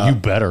 Yeah, you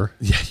better.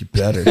 Yeah, you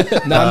better.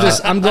 No,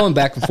 I'm going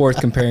back and forth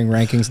comparing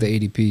rankings to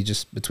ADP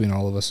just between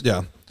all of us.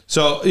 Yeah.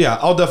 So yeah,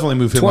 I'll definitely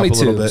move him up a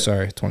little bit.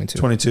 Sorry, 22.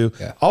 22.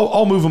 Yeah.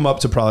 I'll move him up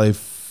to probably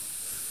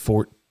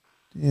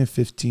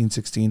 15,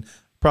 16,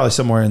 probably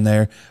somewhere in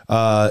there.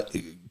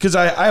 Because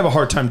I have a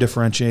hard time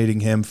differentiating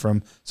him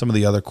from some of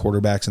the other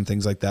quarterbacks and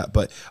things like that.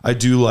 But I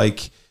do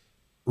like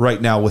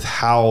right now with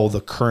how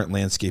the current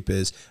landscape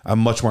is, I'm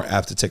much more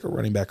apt to take a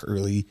running back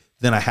early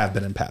than I have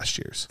been in past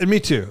years. And me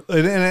too.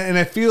 And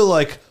I feel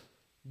like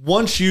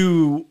once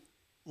you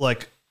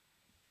like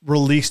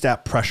release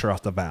that pressure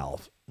off the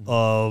valve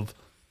of,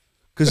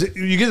 because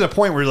you get to the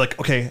point where you're like,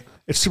 okay,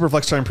 it's super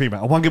flex time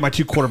premium. I want to get my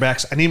 2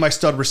 quarterbacks. I need my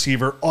stud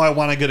receiver. Oh, I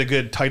want to get a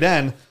good tight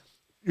end.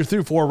 You're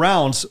through 4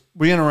 rounds.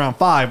 We enter round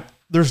 5.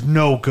 There's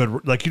no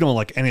good, like you don't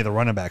like any of the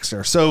running backs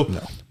there. So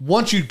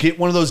once you get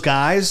one of those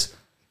guys,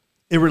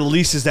 it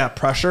releases that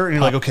pressure and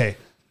you're like, okay,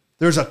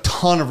 there's a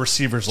ton of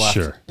receivers left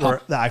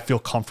that I feel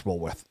comfortable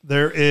with.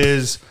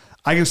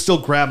 I can still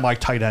grab my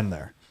tight end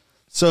there.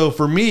 So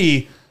for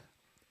me,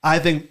 I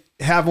think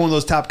having one of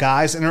those top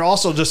guys, and they're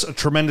also just a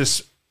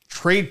tremendous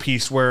trade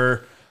piece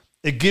where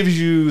it gives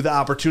you the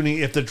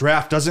opportunity if the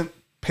draft doesn't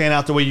pan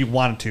out the way you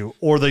want it to,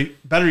 or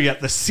better yet,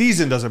 the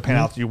season doesn't pan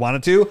out the way you want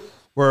it to,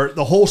 where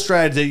the whole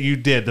strategy that you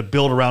did to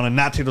build around and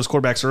not take those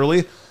quarterbacks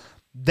early,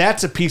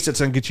 that's a piece that's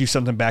going to get you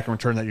something back in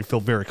return that you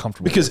feel very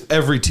comfortable because with.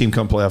 Every team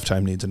come playoff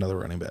time needs another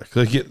running back.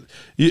 Like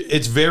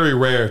it's very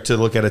rare to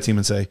look at a team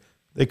and say,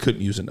 they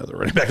couldn't use another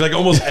running back. Like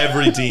almost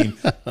every team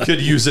could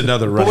use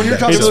another running back. But when you're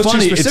talking about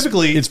those two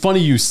specifically, it's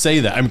funny you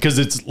say that. I mean, because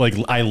it's like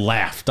I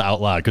laughed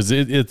out loud because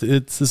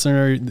it's the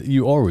scenario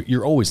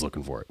you're always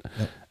looking for it.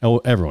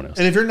 Yep. Everyone is.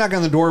 And if you're knocking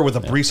on the door with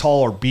a Breece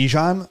Hall or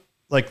Bijan,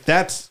 like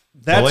that's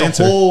a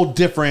whole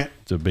different.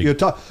 It's a big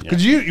talk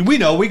because we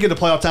know we get to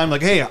playoff time.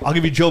 Like, hey, I'll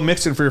give you Joe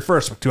Mixon for your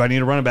first. Do I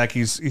need a running back?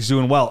 He's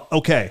doing well.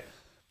 Okay,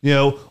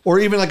 or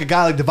even like a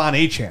guy like Devon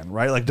Achane,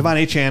 right? Like Devon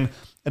Achane,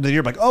 and then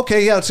you're like,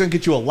 okay, yeah, it's going to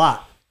get you a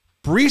lot.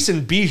 Breece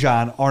and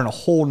Bijan are on a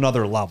whole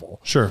nother level.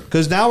 Sure.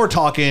 Because now we're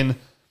talking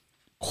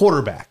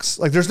quarterbacks.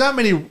 Like there's not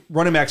many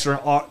running backs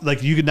that are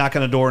like you could knock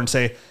on the door and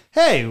say,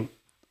 hey,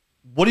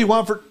 what do you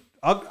want for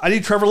I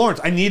need Trevor Lawrence.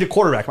 I need a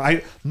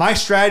quarterback. My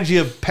strategy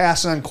of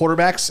passing on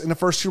quarterbacks in the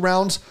first 2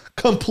 rounds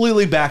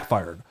completely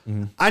backfired.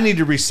 Mm-hmm. I need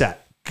to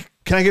reset.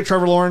 Can I get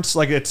Trevor Lawrence?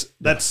 Like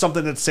that's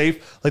something that's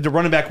safe. Like the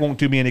running back won't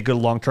do me any good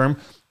long term.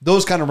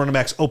 Those kind of running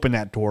backs open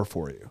that door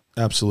for you.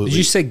 Absolutely. Did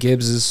you say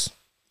Gibbs is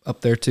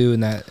up there too?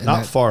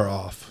 Not far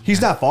off.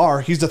 He's not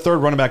far. He's the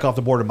 3rd running back off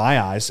the board in my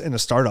eyes in the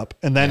startup,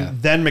 and then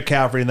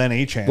McCaffrey, and then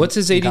Achane. What's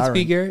his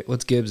ADP, Garrett?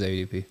 What's Gibbs'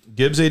 ADP?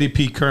 Gibbs'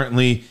 ADP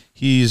currently,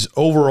 he's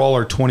overall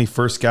our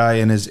 21st guy,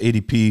 and his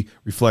ADP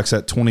reflects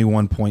at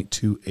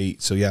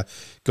 21.28. So yeah,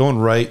 going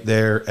right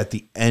there at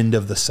the end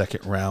of the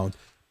 2nd round.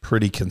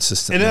 Pretty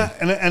consistently.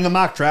 And the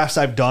mock drafts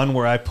I've done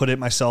where I put it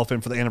myself in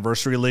for the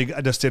anniversary league.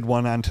 I just did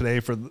one on today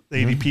for the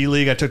ADP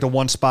league. I took the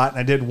 1 spot and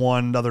I did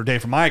one the other day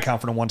for my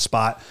account for the 1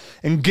 spot.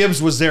 And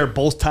Gibbs was there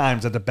both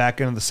times at the back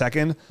end of the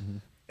 2nd. Mm-hmm.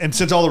 And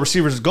since all the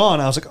receivers are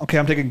gone, I was like, okay,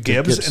 I'm taking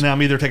Gibbs. And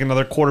I'm either taking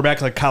another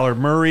quarterback like Kyler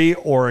Murray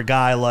or a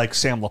guy like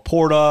Sam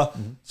Laporta,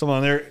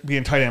 someone there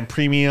being tight end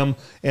premium.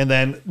 And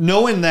then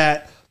knowing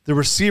that the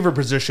receiver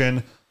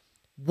position,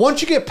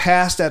 once you get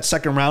past that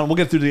 2nd round, we'll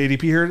get through the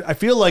ADP here. I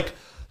feel like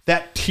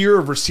that tier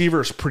of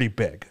receiver is pretty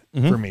big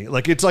for me.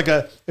 Like it's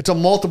a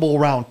multiple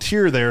round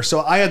tier there.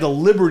 So I had the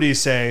liberty to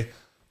say,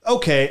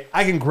 okay,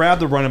 I can grab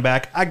the running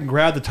back, I can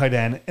grab the tight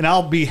end, and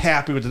I'll be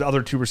happy with the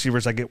other 2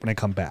 receivers I get when I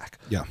come back.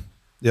 Yeah.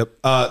 Yep.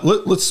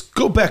 Let's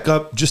go back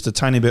up just a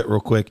tiny bit real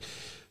quick.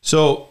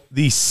 So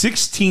the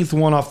 16th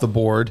one off the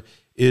board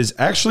is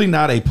actually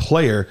not a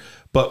player,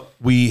 but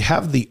we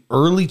have the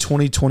early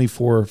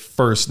 2024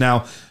 first.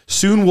 Now,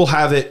 soon we'll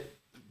have it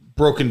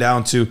broken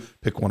down to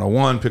pick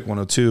 101, pick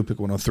 102, pick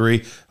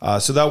 103.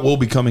 So that will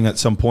be coming at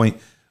some point.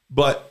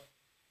 But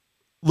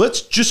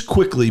let's just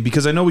quickly,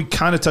 because I know we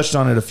kind of touched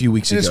on it a few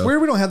weeks ago. It's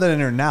weird we don't have that in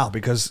there now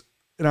because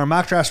in our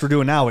mock drafts we're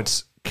doing now,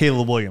 it's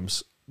Caleb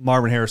Williams,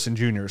 Marvin Harrison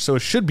Jr. So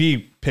it should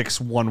be picks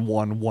 1,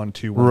 1, 1,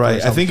 2, 1.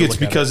 Right. I think it's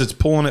because it's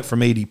pulling it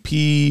from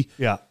ADP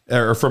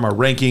or from our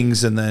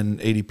rankings and then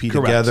ADP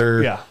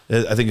together. Yeah.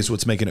 I think is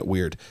what's making it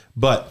weird.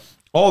 But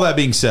all that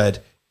being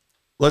said,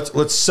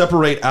 Let's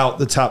separate out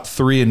the top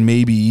 3 and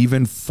maybe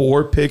even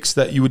 4 picks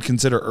that you would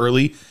consider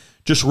early.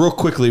 Just real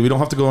quickly, we don't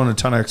have to go on a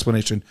ton of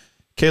explanation.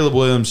 Caleb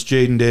Williams,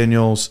 Jaden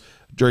Daniels,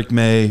 Drake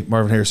May,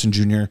 Marvin Harrison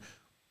Jr.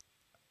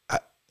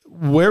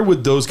 Where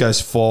would those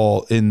guys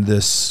fall in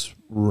this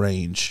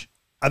range?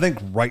 I think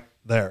right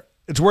there.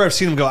 It's where I've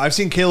seen him go. I've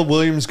seen Caleb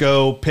Williams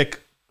go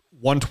pick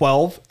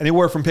 112,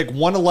 anywhere from pick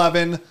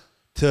 111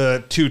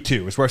 to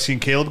 2-2 is where I've seen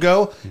Caleb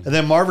go. And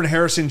then Marvin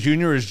Harrison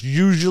Jr. is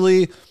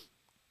usually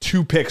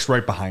 2 picks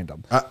right behind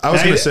him. I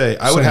was going to say,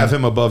 I would have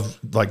him above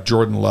like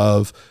Jordan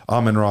Love,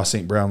 Amon-Ra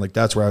St. Brown. Like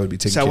that's where I would be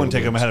taking. So I wouldn't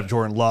take him ahead of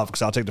Jordan Love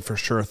because I'll take the for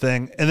sure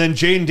thing. And then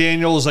Jaden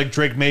Daniels, like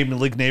Drake May,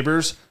 Malik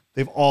Neighbors,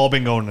 they've all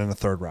been going in the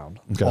 3rd round.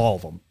 Okay. All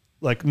of them.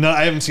 Like no,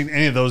 I haven't seen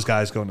any of those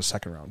guys go in the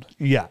 2nd round.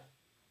 Yeah.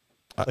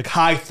 Like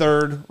high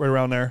 3rd, right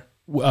around there.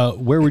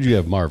 Where would you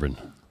have Marvin?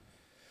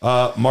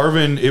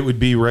 Marvin, it would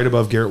be right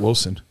above Garrett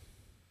Wilson.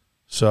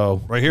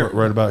 So Right here.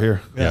 right about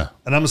here. Yeah.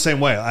 And I'm the same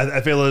way. I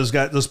feel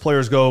those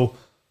players go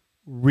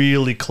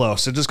really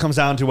close. It just comes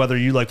down to whether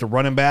you like the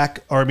running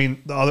back or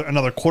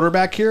another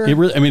quarterback here.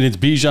 It's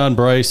Bijan,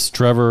 Bryce,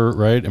 Trevor,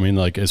 right? I mean,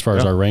 like as far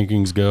as our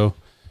rankings go,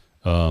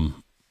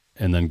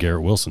 and then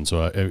Garrett Wilson.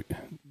 So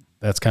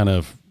that's kind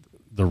of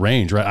the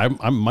range, right?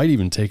 I might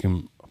even take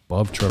him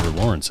above Trevor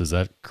Lawrence. Is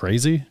that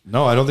crazy?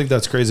 No, I don't think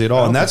that's crazy at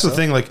all. And that's the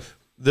thing. Like,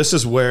 this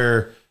is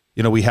where,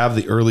 we have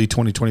the early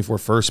 2024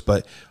 first,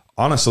 but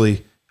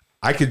honestly,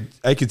 I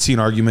could see an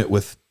argument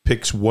with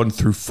picks 1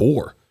 through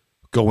 4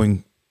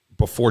 going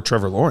before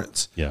Trevor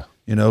Lawrence. Yeah.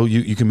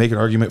 You can make an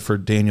argument for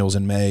Daniels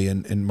and May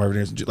and Marvin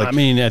Harrison. I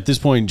mean, at this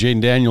point,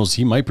 Jaden Daniels,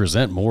 he might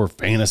present more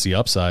fantasy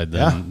upside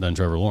than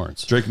Trevor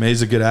Lawrence. Drake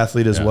May's a good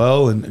athlete as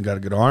well and got a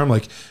good arm.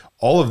 Like,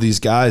 all of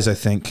these guys, I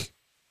think,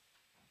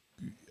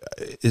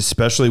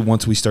 especially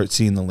once we start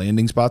seeing the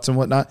landing spots and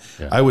whatnot,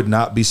 I would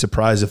not be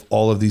surprised if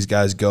all of these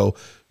guys go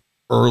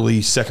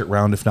early second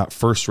round, if not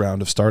first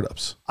round of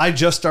startups. I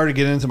just started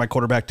getting into my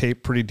quarterback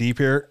tape pretty deep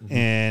here,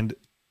 and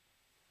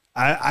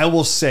I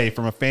will say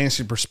from a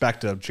fantasy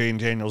perspective, Jaden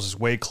Daniels is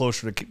way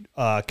closer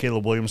to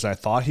Caleb Williams than I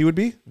thought he would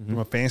be from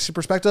a fantasy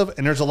perspective.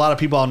 And there's a lot of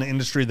people out in the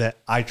industry that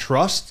I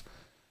trust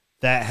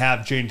that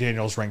have Jaden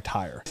Daniels ranked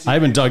higher. I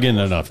haven't dug in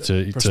enough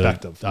to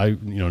perspective.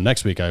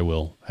 Next week I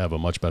will have a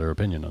much better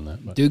opinion on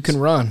that. But Dude can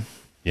run.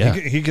 yeah,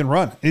 He can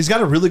run. He's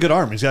got a really good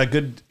arm. He's got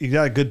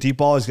a good deep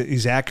ball.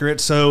 He's accurate.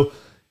 So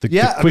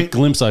the quick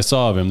glimpse I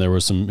saw of him, there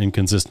was some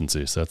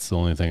inconsistencies. That's the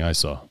only thing I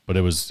saw, but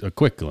it was a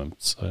quick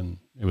glimpse, and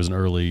it was an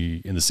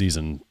early in the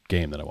season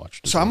game that I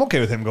watched. So I'm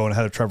okay with him going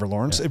ahead of Trevor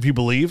Lawrence if you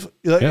believe.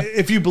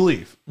 If you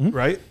believe,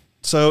 right?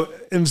 So,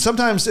 and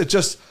sometimes it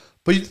just,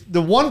 but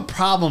the one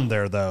problem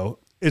there, though,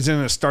 is in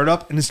a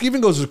startup, and this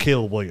even goes with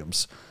Caleb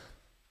Williams.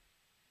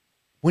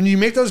 When you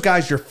make those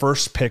guys your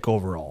first pick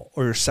overall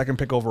or your second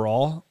pick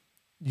overall,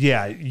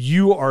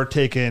 you are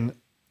taking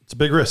It's a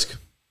big risk.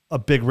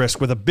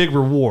 With a big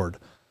reward.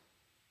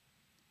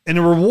 And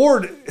the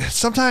reward,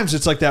 sometimes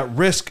it's like that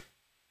risk,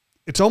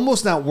 it's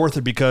almost not worth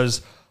it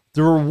because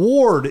the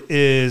reward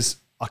is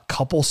a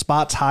couple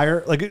spots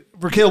higher. Like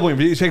for Caleb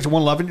Williams, he takes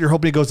 111, you're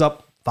hoping he goes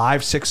up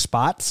 5-6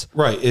 spots.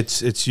 Right.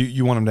 It's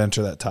you want him to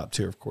enter that top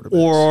tier of quarterbacks.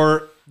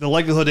 Or the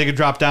likelihood they could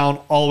drop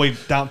down all the way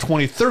down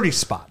 20, 30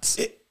 spots.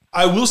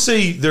 I will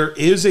say there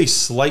is a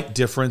slight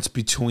difference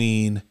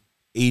between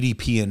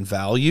ADP and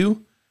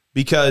value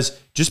because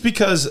just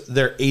because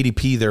they're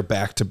ADP, they're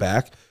back to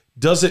back,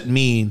 doesn't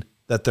mean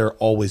that they're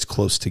always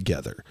close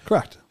together.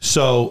 Correct.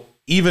 So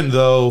even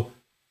though,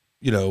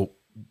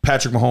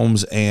 Patrick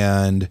Mahomes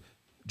and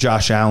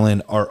Josh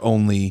Allen are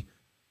only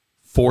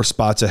 4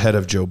 spots ahead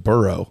of Joe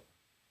Burrow,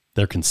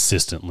 they're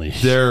consistently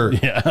getting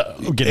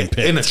getting picked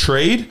in a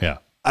trade. Yeah.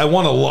 I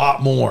want a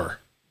lot more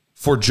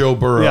for Joe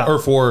Burrow or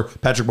for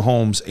Patrick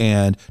Mahomes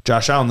and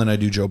Josh Allen than I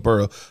do Joe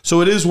Burrow.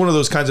 So it is one of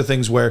those kinds of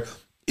things where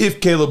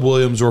if Caleb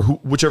Williams or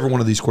whichever one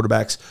of these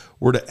quarterbacks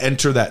were to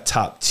enter that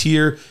top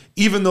tier,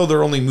 even though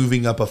they're only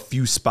moving up a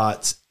few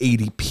spots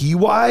ADP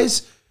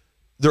wise,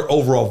 their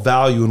overall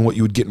value and what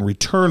you would get in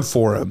return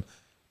for him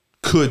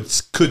could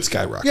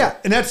skyrocket. Yeah,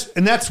 and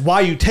that's why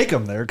you take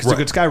them there because it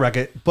could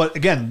skyrocket. But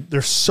again,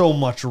 there's so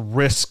much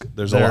risk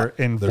There's a lot.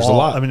 involved. There's a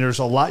lot. I mean, there's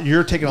a lot.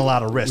 You're taking a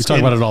lot of risk. We talk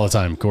about it all the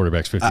time.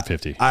 Quarterbacks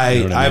 50-50. I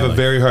have a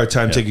very hard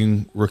time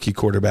taking rookie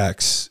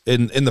quarterbacks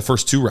in the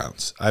first 2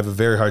 rounds. I have a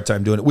very hard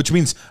time doing it, which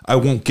means I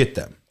won't get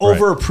them.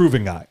 Over a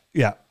proven guy.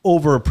 Yeah,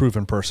 over a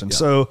proven person. Yeah.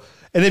 So,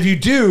 and if you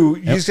do,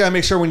 you just got to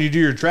make sure when you do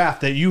your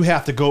draft that you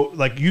have to go,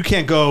 like you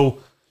can't go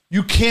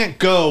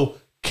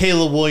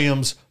Caleb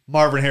Williams,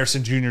 Marvin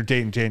Harrison Jr.,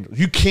 Dayton Daniels.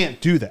 You can't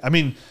do that. I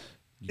mean,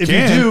 if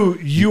you do,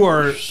 you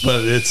are.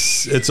 But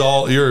it's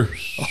all you're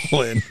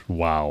all in.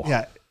 Wow.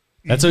 Yeah.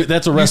 That's a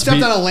recipe. You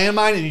stepped on a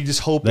landmine and you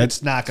just hope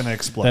it's not going to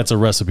explode. That's a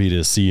recipe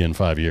to see in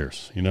 5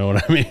 years. You know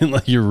what I mean?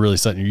 Like you're really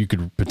setting. You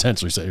could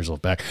potentially set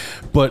yourself back.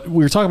 But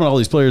we were talking about all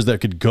these players that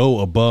could go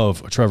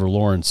above Trevor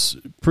Lawrence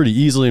pretty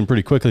easily and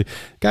pretty quickly.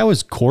 Guy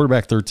was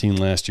quarterback 13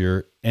 last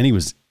year, and he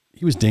was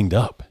dinged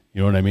up. You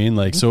know what I mean?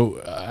 Like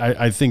so,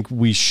 I think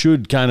we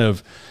should kind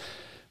of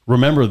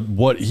remember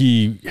what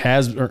he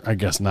has, or I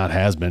guess not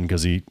has been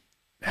because he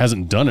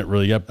hasn't done it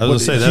really yet. I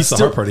was going to say that's the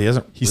hard part. He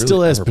hasn't.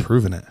 Still has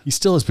proven it. He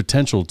still has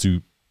potential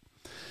to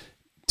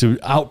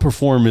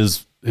outperform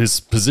his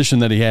position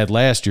that he had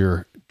last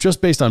year,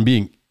 just based on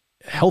being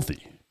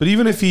healthy. But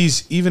even if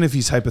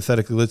he's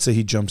hypothetically, let's say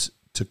he jumps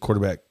to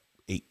quarterback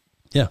 8.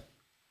 Yeah.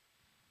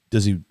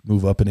 Does he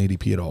move up in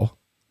ADP at all?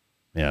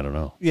 Yeah, I don't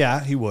know.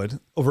 Yeah, he would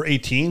over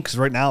 18 because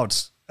right now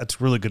that's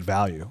really good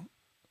value.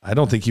 I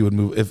don't think he would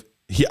move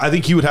I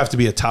think he would have to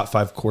be a top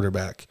 5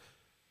 quarterback.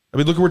 I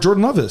mean, look at where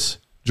Jordan Love is.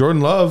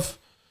 Jordan Love,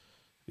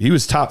 he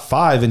was top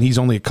 5 and he's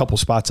only a couple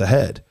spots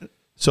ahead.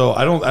 So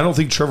I don't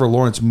think Trevor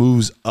Lawrence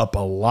moves up a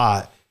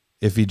lot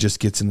if he just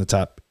gets in the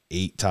top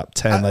 8, top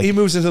 10. He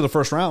moves into the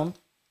first round,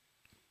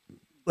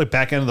 like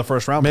back end of the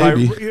first round.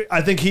 Maybe. Probably,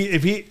 I think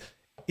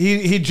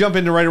he'd jump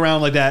into right around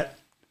like that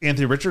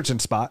Anthony Richardson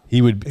spot.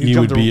 He would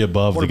be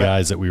above the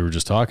guys that we were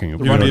just talking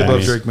about. He would be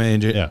above Drake May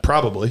and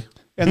probably.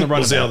 And the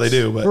we'll see how they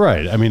do. But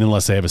Right. I mean,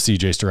 unless they have a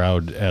CJ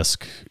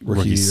Stroud-esque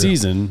rookie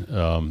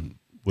season,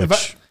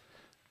 which...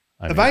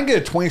 If I can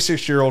get a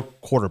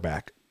 26-year-old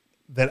quarterback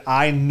that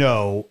I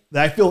know,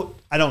 that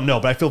I don't know,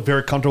 but I feel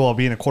very comfortable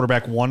being a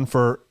quarterback one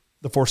for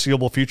the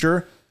foreseeable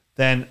future,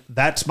 then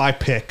that's my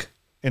pick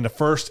in the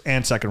first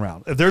and second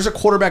round. If there's a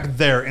quarterback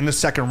there in the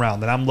second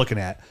round that I'm looking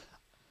at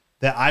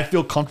that I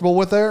feel comfortable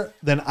with there,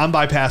 then I'm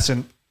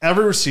bypassing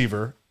every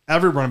receiver,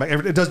 every running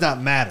back. It does not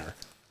matter.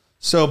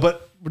 So,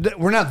 but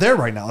we're not there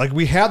right now. Like,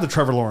 we have the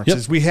Trevor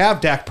Lawrences. Yep. We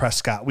have Dak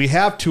Prescott. We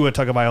have Tua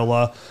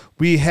Tagovailoa.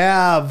 We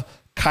have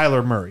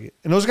Kyler Murray.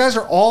 And those guys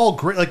are all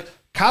great. Like,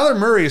 Kyler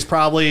Murray is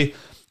probably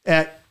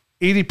at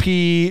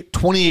ADP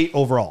 28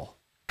 overall.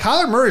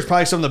 Kyler Murray is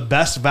probably some of the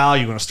best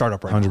value in a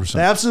startup right 100%.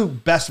 Now. The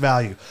absolute best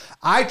value.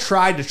 I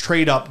tried to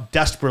trade up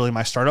desperately in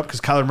my startup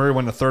because Kyler Murray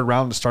went in the third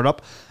round to start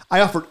up.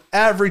 I offered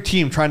every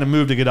team trying to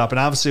move to get up, and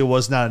obviously it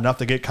was not enough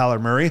to get Kyler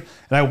Murray,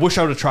 and I wish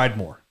I would have tried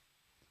more.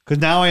 Because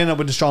now I end up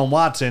with Deshaun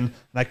Watson, and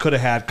I could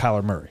have had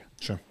Kyler Murray.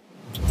 Sure.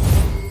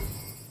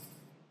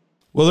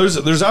 Well,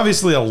 there's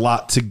obviously a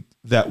lot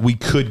that we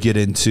could get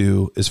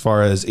into as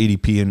far as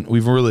ADP, and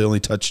we've really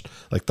only touched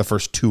like the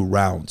first two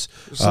rounds.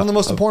 Some of the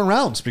most important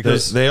rounds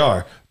because they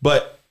are.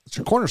 But it's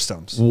your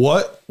cornerstones.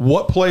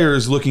 What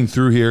players looking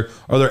through here,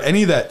 are there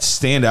any that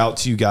stand out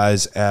to you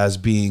guys as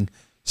being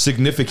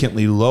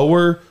significantly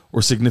lower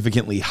or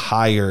significantly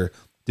higher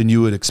than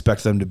you would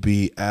expect them to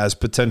be as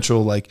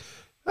potential, like,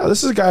 oh,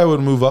 this is a guy I would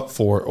move up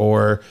for,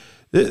 or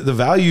the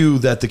value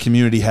that the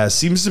community has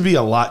seems to be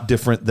a lot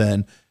different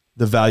than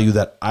the value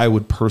that I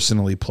would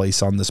personally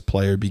place on this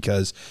player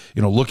because,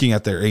 looking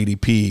at their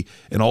ADP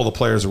and all the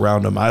players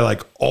around him, I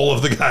like all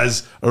of the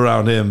guys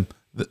around him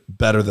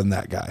better than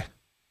that guy.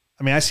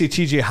 I mean, I see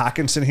TJ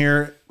Hawkinson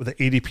here with an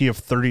ADP of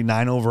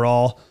 39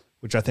 overall,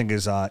 which I think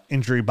is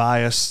injury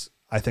bias.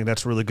 I think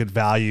that's really good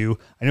value.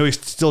 I know he's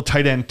still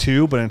tight end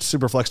too, but in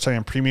Superflex tight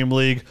end premium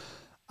league,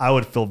 I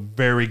would feel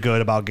very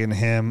good about getting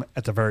him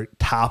at the very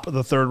top of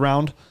the third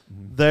round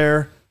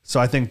there. So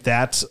I think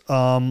that's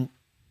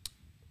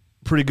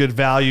pretty good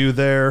value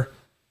there.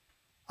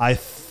 I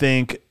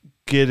think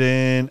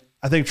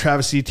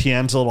Travis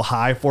Etienne's a little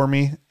high for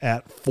me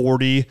at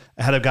 40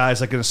 ahead of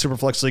guys like in a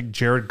Superflex league,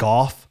 Jared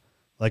Goff.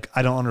 Like,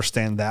 I don't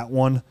understand that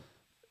one.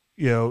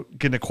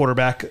 Getting a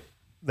quarterback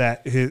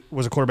that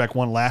was a quarterback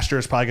one last year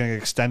is probably going to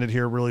get extended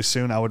here really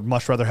soon. I would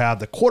much rather have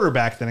the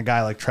quarterback than a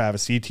guy like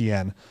Travis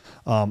Etienne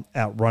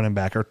at running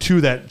back, or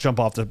two that jump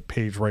off the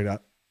page right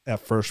at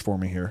first for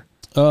me here.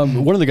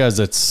 One of the guys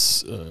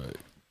that's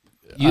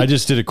I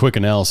just did a quick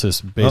analysis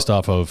based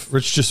off of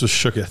Rich just was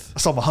shooketh. I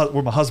saw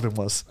where my husband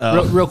was.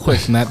 Real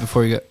quick, Matt,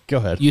 before you go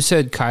ahead. You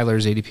said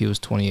Kyler's ADP was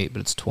 28,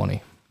 but it's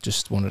 20.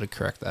 Just wanted to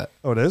correct that.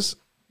 Oh, it is?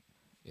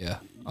 Yeah.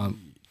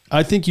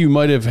 I think you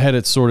might have had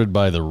it sorted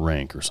by the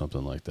rank or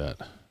something like that.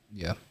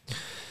 Yeah.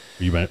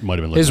 You might have been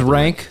looking his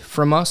rank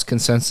from us,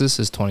 consensus,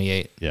 is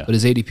 28. Yeah. But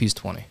his ADP is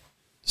 20.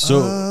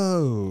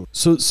 So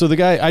the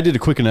guy, I did a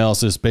quick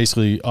analysis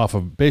basically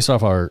based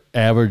off our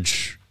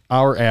average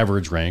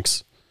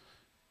ranks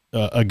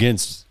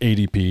against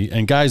ADP,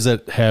 and guys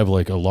that have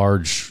like a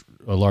large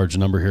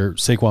number here.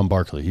 Saquon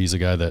Barkley, he's a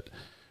guy that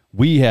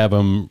we have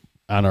him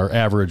on our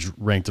average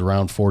ranked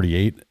around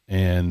 48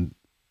 and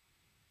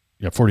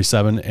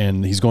 47,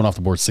 and he's going off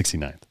the board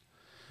 69th.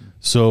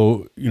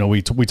 So,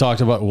 we talked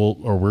about,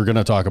 we're going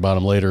to talk about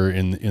him later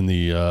in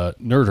the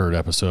Nerd Herd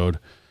episode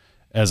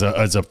as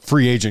a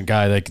free agent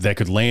guy that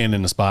could land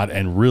in a spot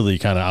and really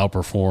kind of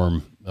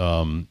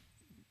outperform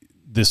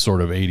this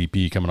sort of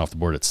ADP coming off the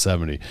board at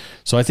 70.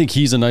 So I think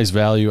he's a nice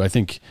value. I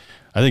think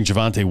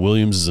Javonte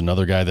Williams is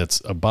another guy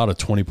that's about a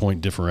 20-point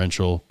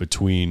differential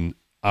between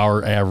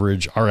our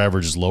average. Our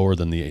average is lower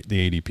than the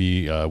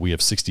ADP. We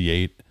have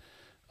 68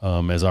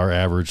 as our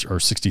average, or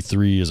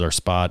 63 is our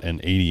spot,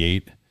 and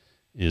 88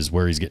 is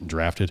where he's getting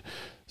drafted.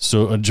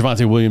 So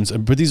Javonte Williams,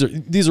 but these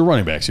are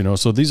running backs,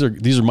 So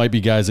these might be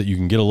guys that you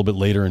can get a little bit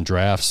later in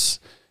drafts.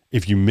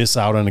 If you miss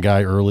out on a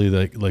guy early,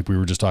 that like we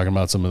were just talking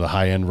about, some of the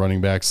high end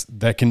running backs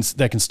that can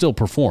still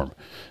perform.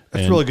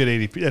 That's really good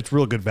ADP. That's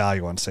real good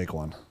value on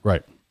Saquon.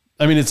 Right.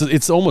 I mean,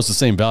 it's almost the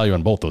same value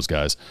on both those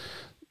guys.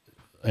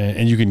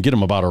 And you can get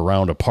them about a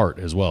round apart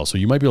as well. So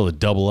you might be able to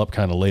double up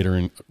kind of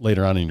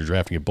later on in your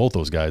draft and get both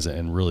those guys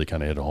and really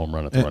kind of hit a home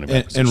run at the running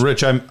back position. And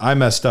Rich, I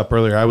messed up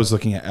earlier. I was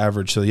looking at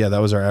average. So yeah, that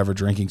was our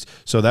average rankings.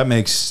 So that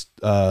makes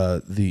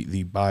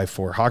the buy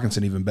for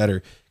Hawkinson even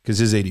better because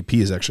his ADP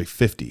is actually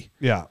 50.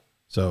 Yeah.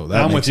 So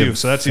that I'm with you.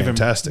 So that's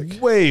fantastic. Even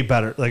way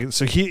better. Like,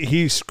 so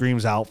he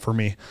screams out for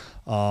me.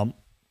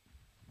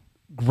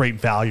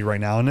 Great value right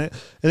now, and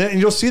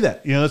you'll see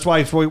that. That's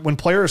why when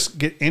players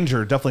get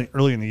injured, definitely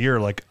early in the year,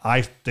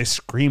 they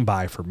scream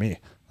by for me.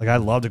 Like, I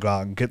love to go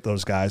out and get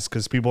those guys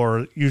because people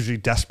are usually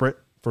desperate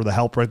for the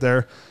help right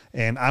there,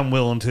 and I'm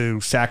willing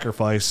to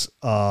sacrifice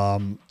a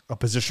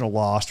positional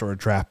loss or a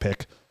draft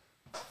pick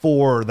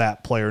for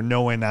that player,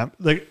 knowing that,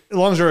 like, as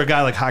long as they're a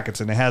guy like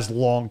Hawkinson, it has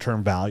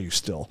long-term value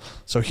still.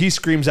 So he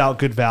screams out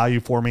good value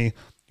for me.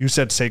 You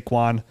said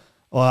Saquon.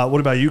 What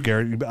about you,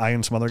 Garrett? You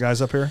eyeing some other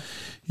guys up here?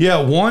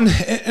 Yeah, one,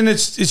 and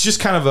it's just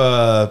kind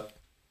of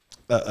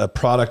a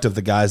product of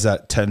the guys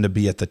that tend to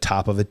be at the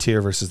top of a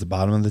tier versus the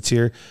bottom of the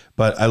tier.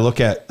 But I look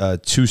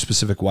at two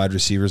specific wide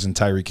receivers in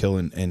Tyreek Hill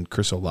and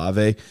Chris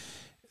Olave.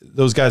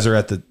 Those guys are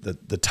at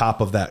the top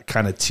of that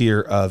kind of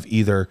tier of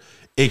either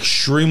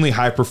extremely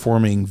high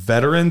performing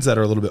veterans that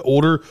are a little bit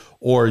older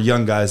or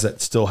young guys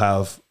that still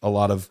have a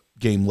lot of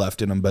game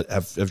left in them, but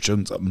have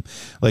shown something.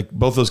 Like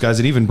both those guys,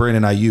 and even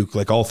Brandon Ayuk,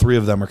 like all three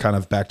of them are kind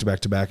of back to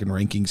back to back in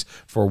rankings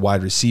for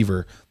wide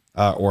receiver,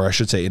 or I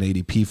should say an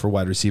ADP for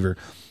wide receiver.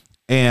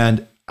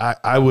 And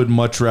I would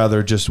much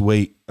rather just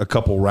wait a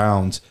couple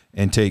rounds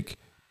and take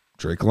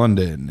Drake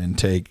London and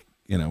take,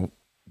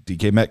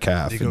 DK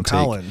Metcalf Nico and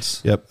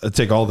Collins.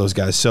 Take all those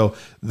guys. So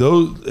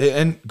those,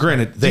 and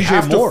granted, they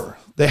have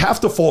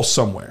to fall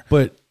somewhere.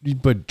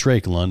 But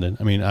Drake London,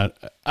 I mean, I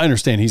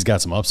understand he's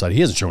got some upside. He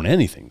hasn't shown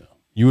anything though.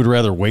 You would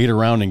rather wait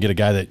around and get a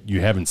guy that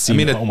you haven't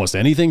seen almost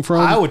anything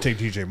from. I would take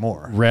DJ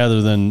Moore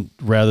rather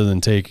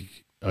than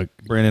take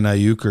Brandon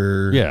Ayuk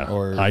or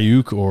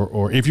Ayuk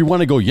or if you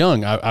want to go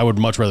young, I would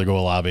much rather go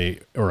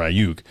Olave or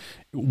Ayuk,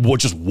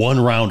 just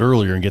one round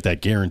earlier and get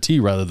that guarantee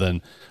rather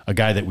than a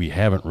guy that we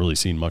haven't really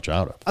seen much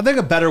out of. I think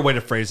a better way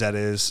to phrase that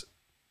is,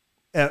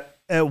 at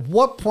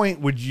what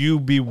point would you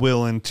be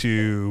willing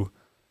to,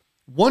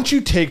 once you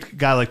take a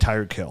guy like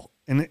Tyreek Hill,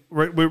 and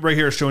right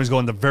here is showing he's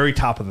going the very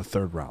top of the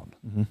third round.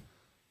 Mm-hmm.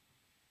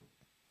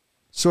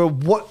 So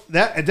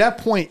at that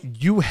point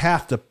you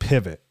have to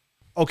pivot.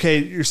 Okay,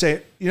 you're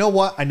saying, you know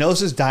what? I know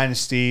this is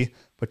Dynasty,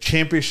 but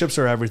championships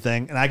are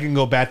everything, and I can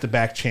go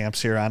back-to-back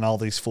champs here on all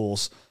these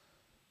fools.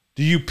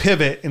 Do you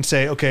pivot and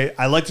say, okay,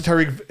 I like the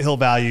Tyreek Hill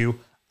value.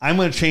 I'm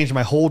going to change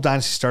my whole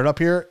Dynasty startup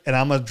here, and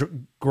I'm going to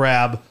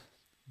grab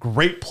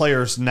great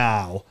players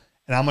now,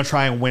 and I'm going to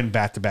try and win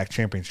back-to-back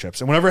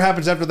championships. And whatever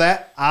happens after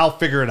that, I'll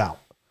figure it out.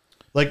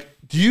 Like,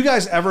 do you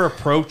guys ever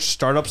approach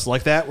startups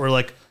like that where,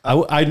 like,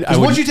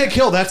 once you take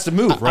Hill, that's the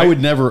move, right? I would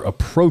never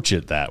approach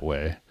it that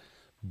way.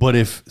 But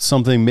if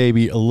something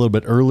maybe a little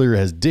bit earlier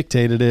has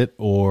dictated it,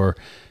 or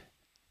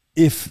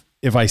if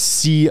I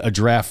see a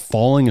draft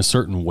falling a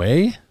certain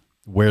way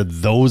where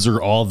those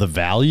are all the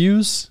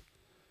values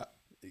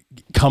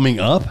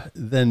coming up,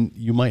 then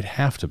you might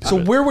have to pivot.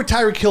 So where would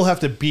Tyreek Hill have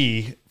to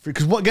be?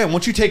 Because, again,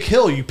 once you take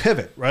Hill, you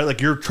pivot, right?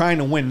 Like, you're trying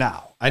to win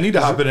now. I need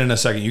to hop in a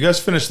second. You guys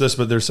finish this,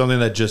 but there's something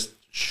that just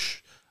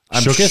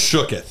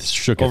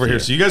shooketh over here.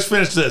 So you guys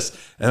finish this,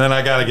 and then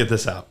I got to get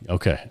this out.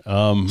 Okay.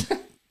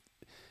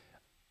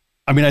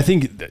 I mean, I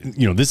think,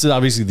 this is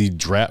obviously the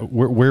draft.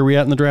 Where are we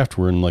at in the draft?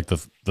 We're in like the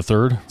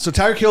third. So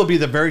Tyreek Hill would be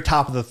the very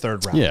top of the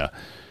third round. Yeah.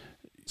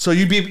 So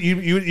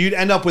you'd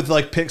end up with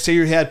like pick. Say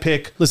you had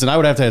pick. Listen, I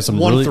would have to have some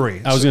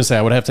 1-3. I was going to say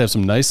I would have to have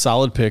some nice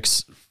solid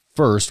picks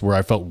first, where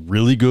I felt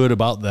really good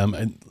about them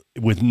and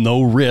with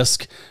no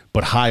risk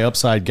but high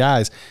upside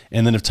guys.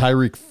 And then if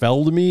Tyreek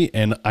fell to me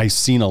and I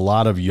seen a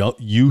lot of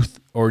youth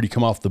already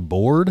come off the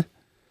board,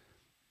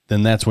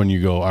 then that's when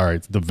you go, all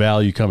right, the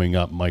value coming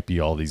up might be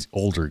all these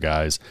older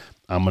guys.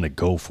 I'm going to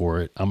go for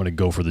it. I'm going to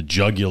go for the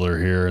jugular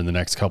here in the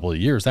next couple of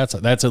years. That's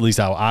at least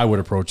how I would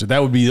approach it.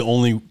 That would be the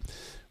only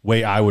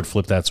way I would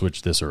flip that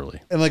switch this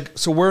early. And like,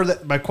 so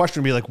my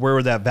question would be like, where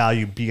would that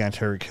value be on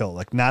Tyreek Hill?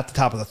 Like, not the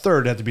top of the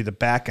third, it'd have to be the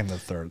back end of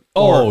the third.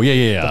 Oh,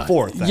 yeah. The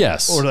fourth. Then.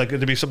 Yes. Or like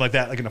it'd be something like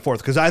that, like in the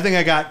fourth. Because I think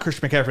I got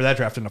Christian McCaffrey that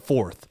draft in the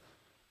fourth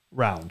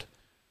round.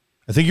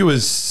 I think it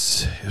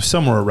was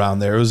somewhere around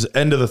there. It was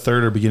end of the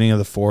third or beginning of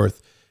the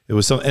fourth. It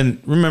was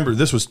and remember,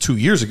 this was 2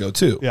 years ago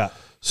too. Yeah.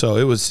 So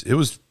it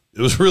was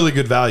really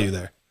good value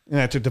there. And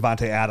I took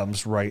Devontae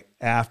Adams right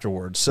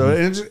afterwards. So,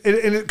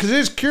 because it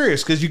is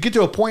curious, because you get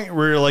to a point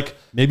where you're like,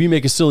 maybe you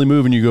make a silly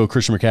move and you go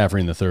Christian McCaffrey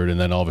in the third, and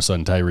then all of a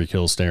sudden Tyreek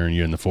Hill's staring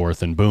you in the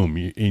fourth, and boom,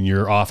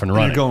 you're off and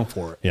running. You're going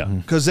for it. Yeah.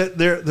 Because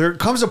there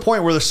comes a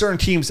point where the certain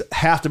teams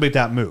have to make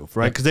that move,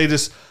 right?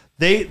 Because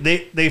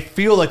they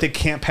feel like they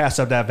can't pass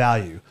up that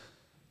value.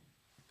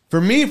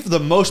 For me, for the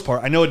most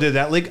part, I know I did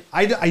that league.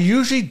 I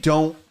usually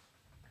don't.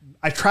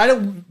 I try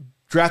to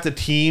draft a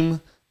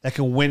team that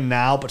can win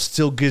now, but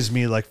still gives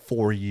me like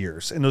 4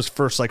 years in those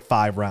first like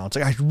 5 rounds.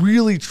 Like, I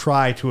really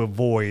try to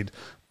avoid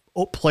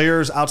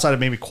players outside of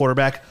maybe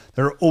quarterback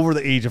that are over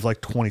the age of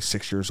like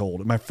 26 years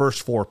old in my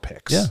first 4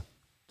 picks. Yeah.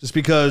 Just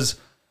because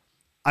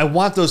I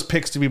want those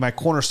picks to be my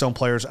cornerstone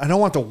players. I don't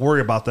want to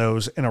worry about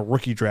those in a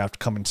rookie draft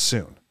coming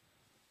soon.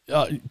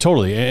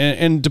 Totally.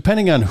 And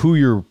depending on who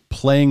you're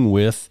playing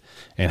with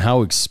and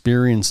how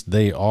experienced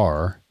they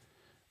are,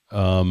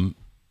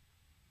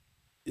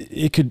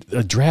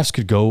 drafts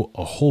could go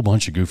a whole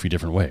bunch of goofy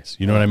different ways.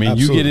 You know what I mean?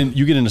 Absolutely.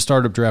 You get in a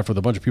startup draft with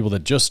a bunch of people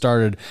that just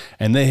started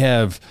and they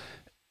have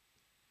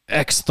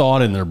X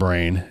thought in their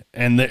brain,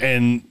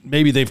 and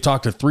maybe they've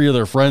talked to 3 of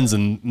their friends,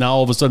 and now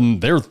all of a sudden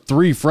their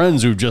 3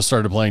 friends who've just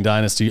started playing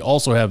Dynasty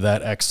also have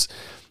that X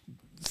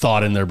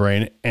thought in their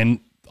brain, and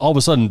all of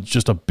a sudden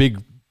just a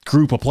big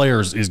group of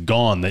players is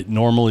gone that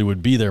normally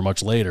would be there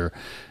much later,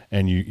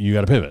 and you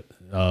got to pivot.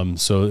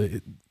 So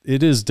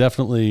it is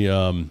definitely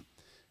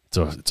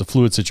it's a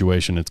fluid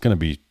situation. It's going to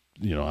be,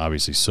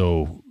 obviously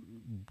so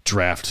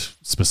draft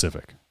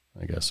specific.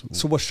 I guess.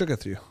 So what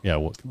shooketh you? Yeah,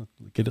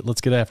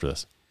 let's get after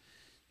this.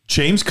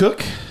 James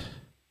Cook,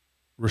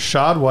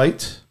 Rachaad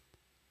White,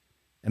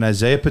 and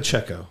Isaiah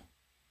Pacheco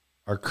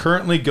are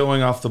currently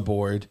going off the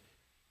board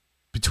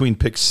between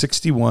picks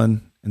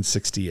 61 and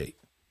 68.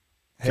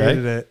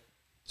 Hated it.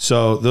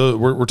 So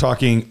we're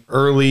talking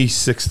early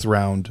 6th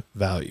round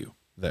value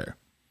there.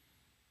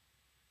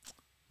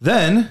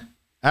 Then,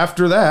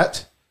 after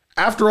that,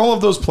 after all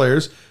of those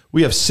players,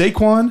 we have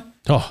Saquon,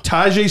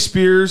 Tajay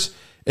Spears,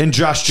 and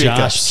Josh Jacobs.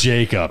 Josh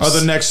Jacobs are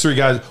the next 3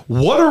 guys.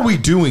 What are we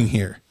doing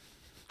here?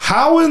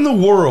 How in the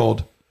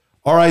world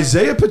are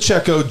Isaiah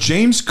Pacheco,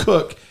 James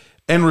Cook,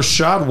 and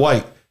Rachaad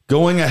White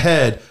going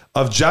ahead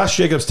of Josh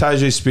Jacobs,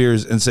 Tajay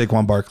Spears, and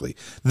Saquon Barkley?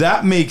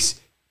 That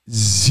makes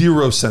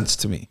 0 sense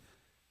to me.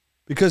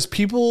 Because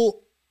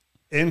people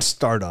in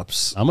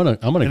startups, I'm gonna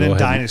go ahead.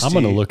 Dynasty, I'm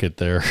gonna look at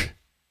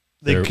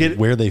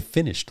where they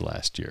finished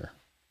last year.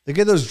 They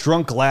get those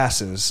drunk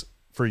glasses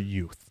for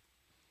youth.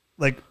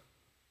 Like,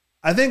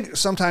 I think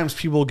sometimes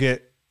people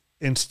get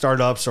in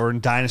startups or in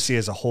Dynasty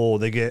as a whole,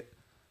 they get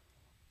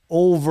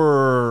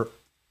over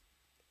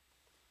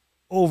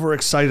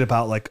excited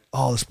about like,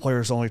 oh, this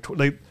player is only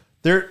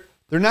they're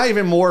not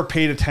even more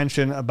paid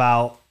attention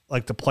about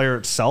like the player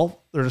itself.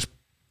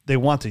 They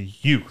want the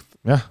youth.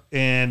 Yeah.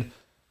 And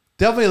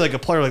definitely like a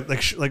player like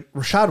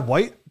Rachaad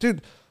White,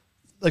 dude.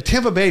 Like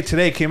Tampa Bay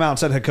today came out and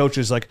said head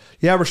coaches like,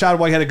 yeah, Rachaad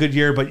White had a good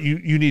year, but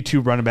you need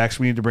 2 running backs.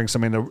 We need to bring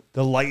somebody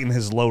to lighten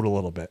his load a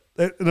little bit.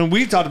 And then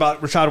we talked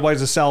about Rachaad White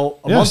as a sell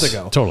a month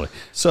ago. Totally.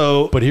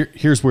 So, but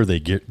here's where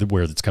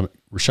where it's coming.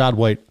 Rachaad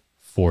White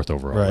 4th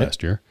overall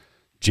last year.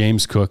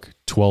 James Cook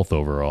 12th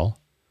overall.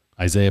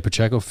 Isaiah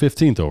Pacheco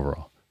 15th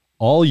overall.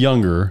 All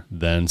younger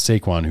than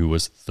Saquon, who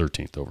was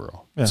 13th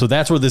overall. Yeah. So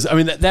that's where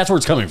that's where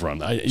it's coming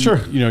from. Sure.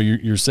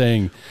 You're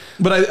saying,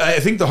 but I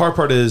think the hard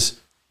part is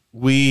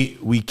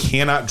we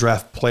cannot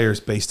draft players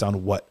based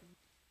on what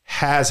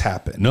has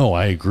happened. No,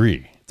 I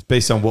agree. It's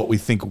based on what we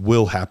think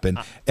will happen.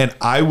 And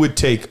I would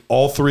take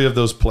all 3 of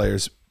those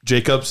players,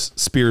 Jacobs,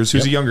 Spears,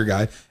 who's a younger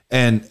guy,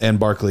 and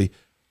Barkley,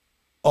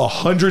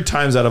 100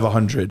 times out of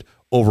 100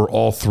 over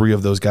all 3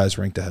 of those guys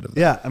ranked ahead of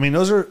them. Yeah,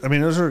 those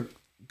are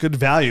good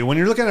value. When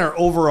you're looking at our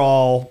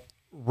overall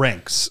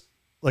ranks,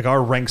 like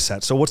our rank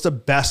set. So what's the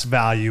best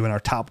value in our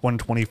top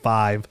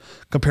 125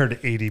 compared to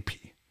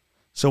ADP?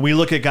 So we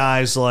look at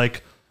guys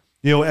like,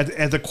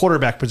 at the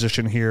quarterback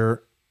position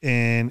here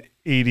in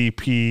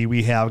ADP,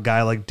 we have a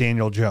guy like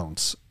Daniel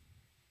Jones,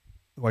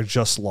 who I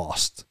just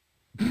lost.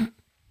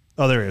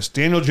 Oh, there he is.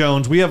 Daniel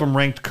Jones. We have him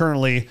ranked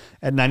currently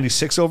at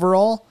 96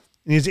 overall,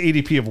 and he's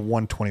ADP of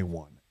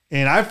 121.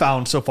 And I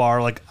found so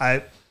far, like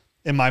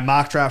in my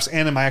mock drafts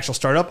and in my actual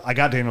startup, I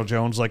got Daniel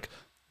Jones like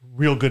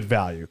real good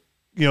value,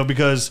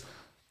 because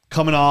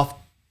coming off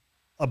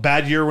a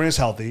bad year when he's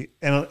healthy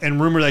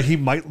and rumor that he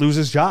might lose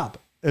his job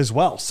as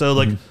well. So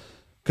like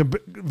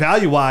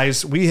value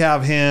wise, we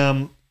have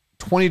him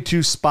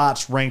 22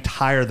 spots ranked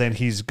higher than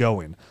he's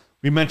going.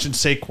 We mentioned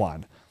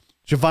Saquon,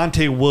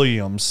 Javonte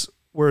Williams.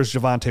 Where's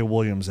Javonte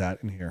Williams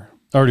at in here?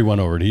 Already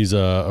went over it. He's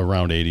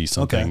around 80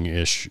 something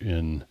ish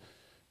in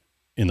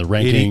the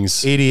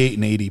rankings. 88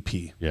 and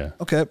ADP. Yeah.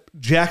 Okay.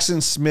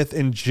 Jackson Smith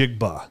and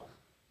Jigba.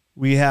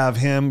 We have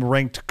him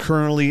ranked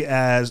currently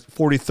as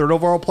 43rd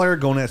overall player,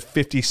 going at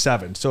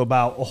 57. So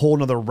about a whole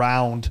nother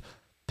round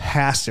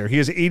past there. He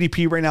has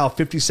ADP right now of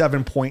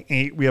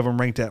 57.8. We have him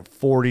ranked at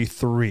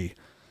 43.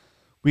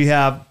 We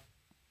have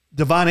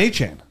Devon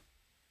Achane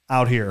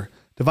out here.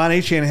 Devon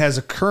Achane has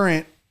a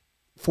current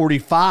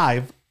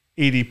 45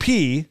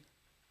 ADP,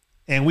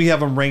 and we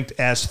have him ranked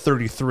as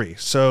 33.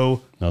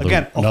 So,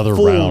 another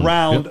full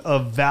round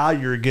of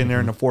value you're getting there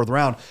in the 4th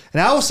round.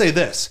 And I will say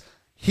this.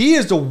 He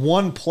is the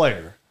one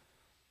player,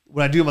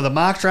 when I do the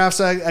mock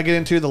drafts I get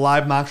into, the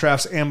live mock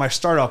drafts and my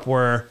startup,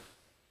 where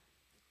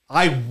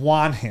I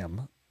want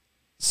him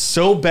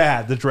so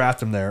bad to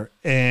draft him there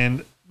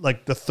in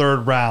like the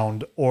 3rd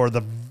round or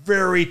the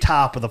very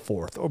top of the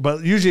 4th,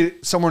 but usually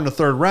somewhere in the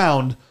 3rd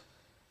round.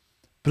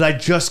 But I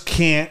just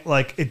can't,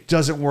 it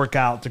doesn't work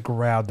out to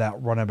grab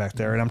that running back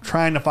there. And I'm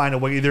trying to find a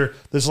way. Either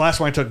this last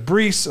one I took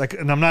Brees,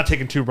 and I'm not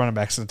taking 2 running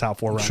backs in the top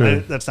 4 round. Sure.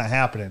 That's not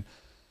happening.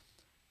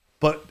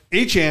 But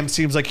Achane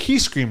seems like he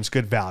screams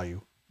good value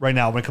right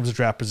now when it comes to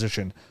draft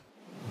position.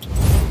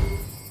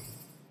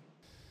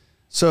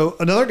 So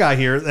another guy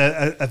here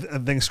that I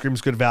think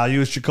screams good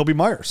value is Jacoby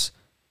Myers.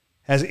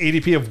 Has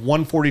ADP of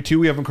 142.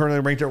 We have him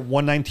currently ranked at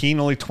 119,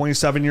 only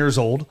 27 years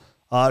old.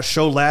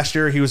 Showed last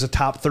year he was a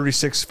top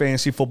 36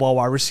 fantasy football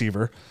wide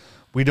receiver.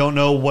 We don't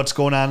know what's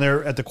going on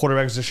there at the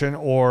quarterback position,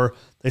 or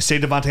they say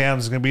Devontae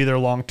Adams is going to be there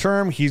long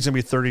term. He's going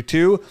to be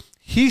 32.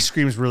 He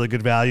screams really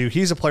good value.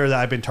 He's a player that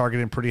I've been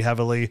targeting pretty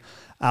heavily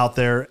out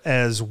there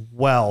as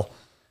well.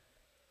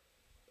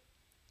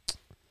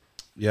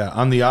 Yeah,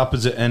 on the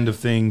opposite end of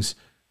things,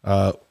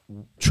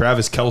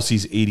 Travis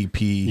Kelce's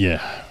ADP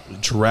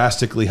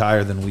drastically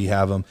higher than we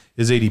have him.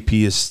 His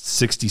ADP is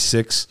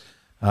 66,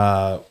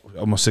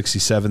 almost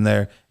 67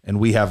 there, and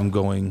we have him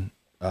going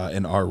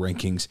in our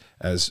rankings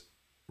as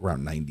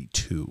around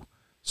 92.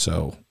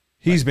 So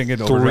he's been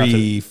getting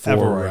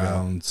 3-4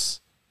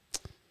 rounds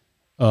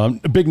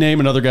A big name,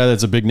 another guy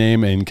that's a big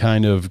name and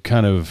kind of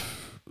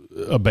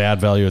a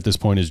bad value at this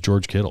point is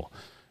George Kittle.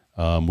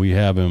 We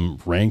have him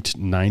ranked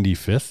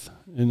 95th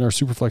in our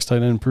Superflex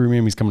tight end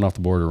premium. He's coming off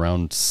the board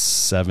around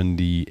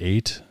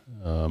 78.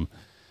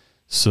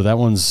 So that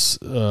one's,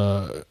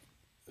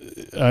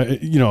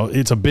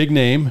 it's a big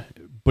name,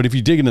 but if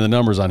you dig into the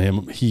numbers on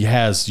him, he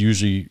has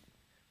usually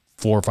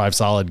 4 or 5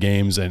 solid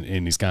games, and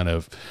he's kind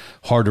of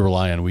hard to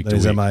rely on week to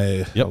week. He's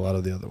MIA, a lot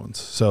of the other ones.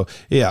 So,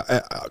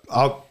 yeah,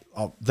 I'll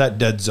that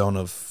dead zone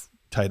of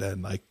tight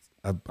end,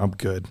 I'm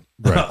good.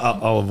 Right.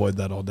 I'll avoid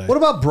that all day. What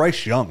about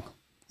Bryce Young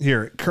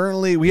here?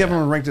 Currently, we have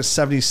him ranked at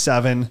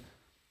 77.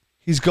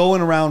 He's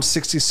going around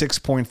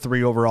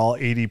 66.3 overall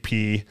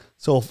ADP,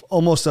 so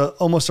almost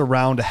a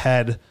round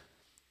ahead.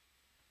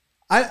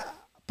 But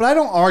I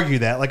don't argue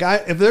that. Like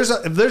if there's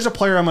a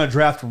player I'm going to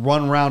draft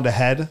 1 round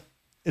ahead,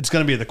 it's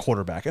going to be the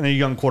quarterback and a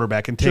young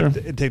quarterback and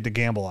take the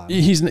gamble on.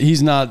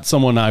 He's not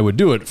someone I would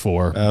do it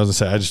for. I was gonna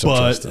say I just don't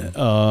trust him.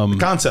 The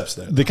concept's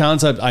there. The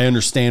concept, I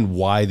understand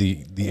why the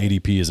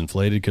ADP is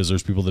inflated because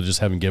there's people that just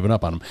haven't given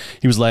up on him.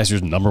 He was last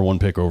year's number 1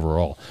 pick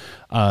overall.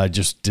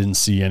 Just didn't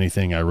see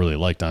anything I really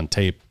liked on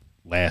tape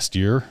last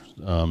year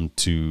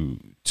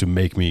to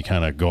make me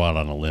kind of go out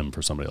on a limb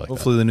for somebody like that.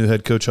 Hopefully the new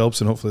head coach helps,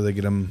 and hopefully they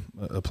get him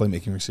a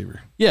playmaking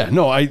receiver. Yeah,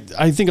 no, I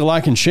think a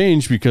lot can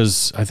change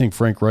because I think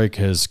Frank Reich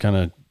has kind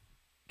of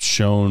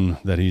shown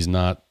that he's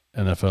not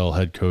NFL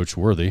head coach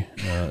worthy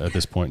at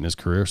this point in his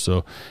career.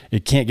 So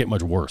it can't get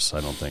much worse,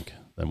 I don't think,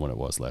 than what it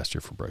was last year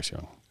for Bryce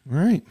Young. All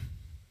right.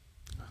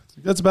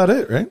 That's about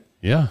it, right?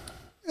 Yeah.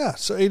 Yeah,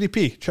 so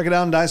ADP. Check it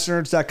out on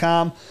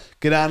dynastynerds.com.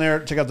 Get on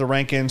there, check out the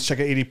rankings, check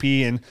out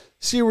ADP, and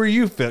see where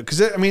you fit. Because,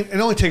 it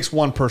only takes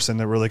one person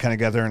to really kind of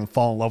get there and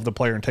fall in love with the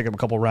player and take him a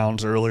couple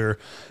rounds earlier.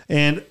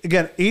 And,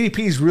 again, ADP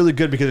is really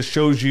good because it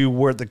shows you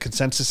where the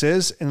consensus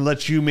is and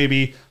lets you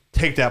maybe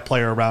take that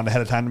player around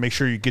ahead of time to make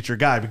sure you get your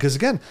guy. Because,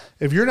 again,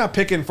 if you're not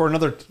picking for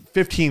another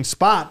 15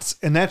 spots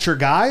and that's your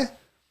guy,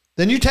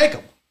 then you take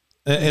him.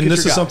 And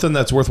this is something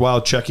that's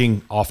worthwhile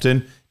checking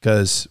often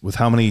because with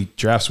how many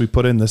drafts we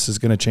put in, this is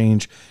going to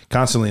change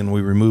constantly. And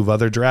we remove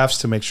other drafts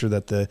to make sure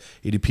that the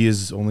ADP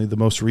is only the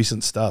most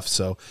recent stuff.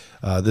 So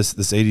this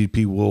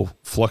ADP will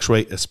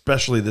fluctuate,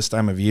 especially this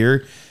time of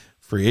year.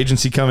 Free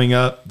agency coming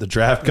up, the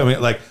draft coming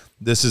up,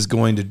 this is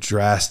going to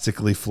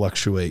drastically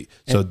fluctuate.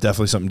 So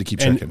definitely something to keep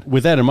checking. And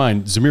with that in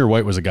mind, Zamir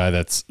White was a guy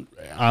that's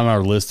on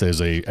our list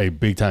as a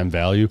big-time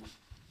value.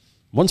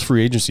 Once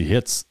free agency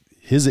hits,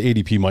 his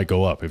ADP might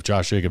go up. If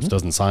Josh Jacobs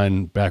doesn't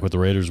sign back with the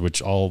Raiders,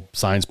 which all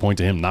signs point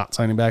to him not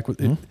signing back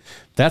with it,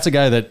 that's a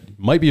guy that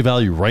might be a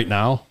value right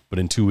now, but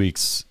in 2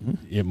 weeks,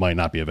 it might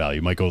not be a value.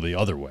 It might go the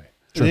other way.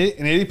 Sure.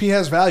 And ADP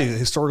has value,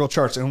 historical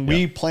charts, and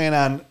we plan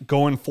on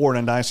going forward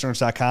on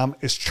dynastynerds.com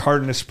is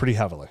charting this pretty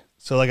heavily.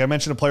 So like I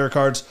mentioned, the player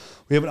cards,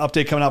 we have an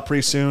update coming out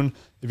pretty soon.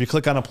 If you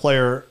click on a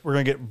player, we're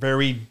going to get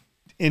very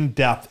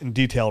in-depth and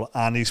detailed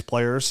on these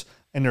players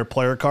and their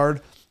player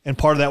card. And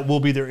part of that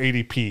will be their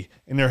ADP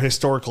and their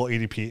historical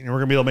ADP. And we're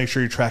going to be able to make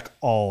sure you track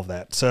all of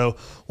that. So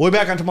we'll be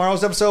back on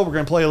tomorrow's episode. We're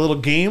going to play a little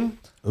game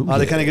to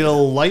kind of get a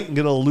little light and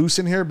get a little loose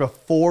in here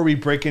before we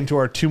break into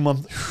our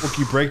 2-month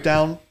rookie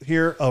breakdown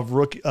here of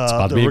rookie. It's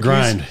about to be a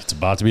grind. It's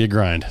about to be a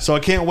grind. So I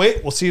can't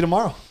wait. We'll see you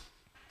tomorrow.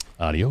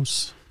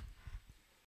 Adios.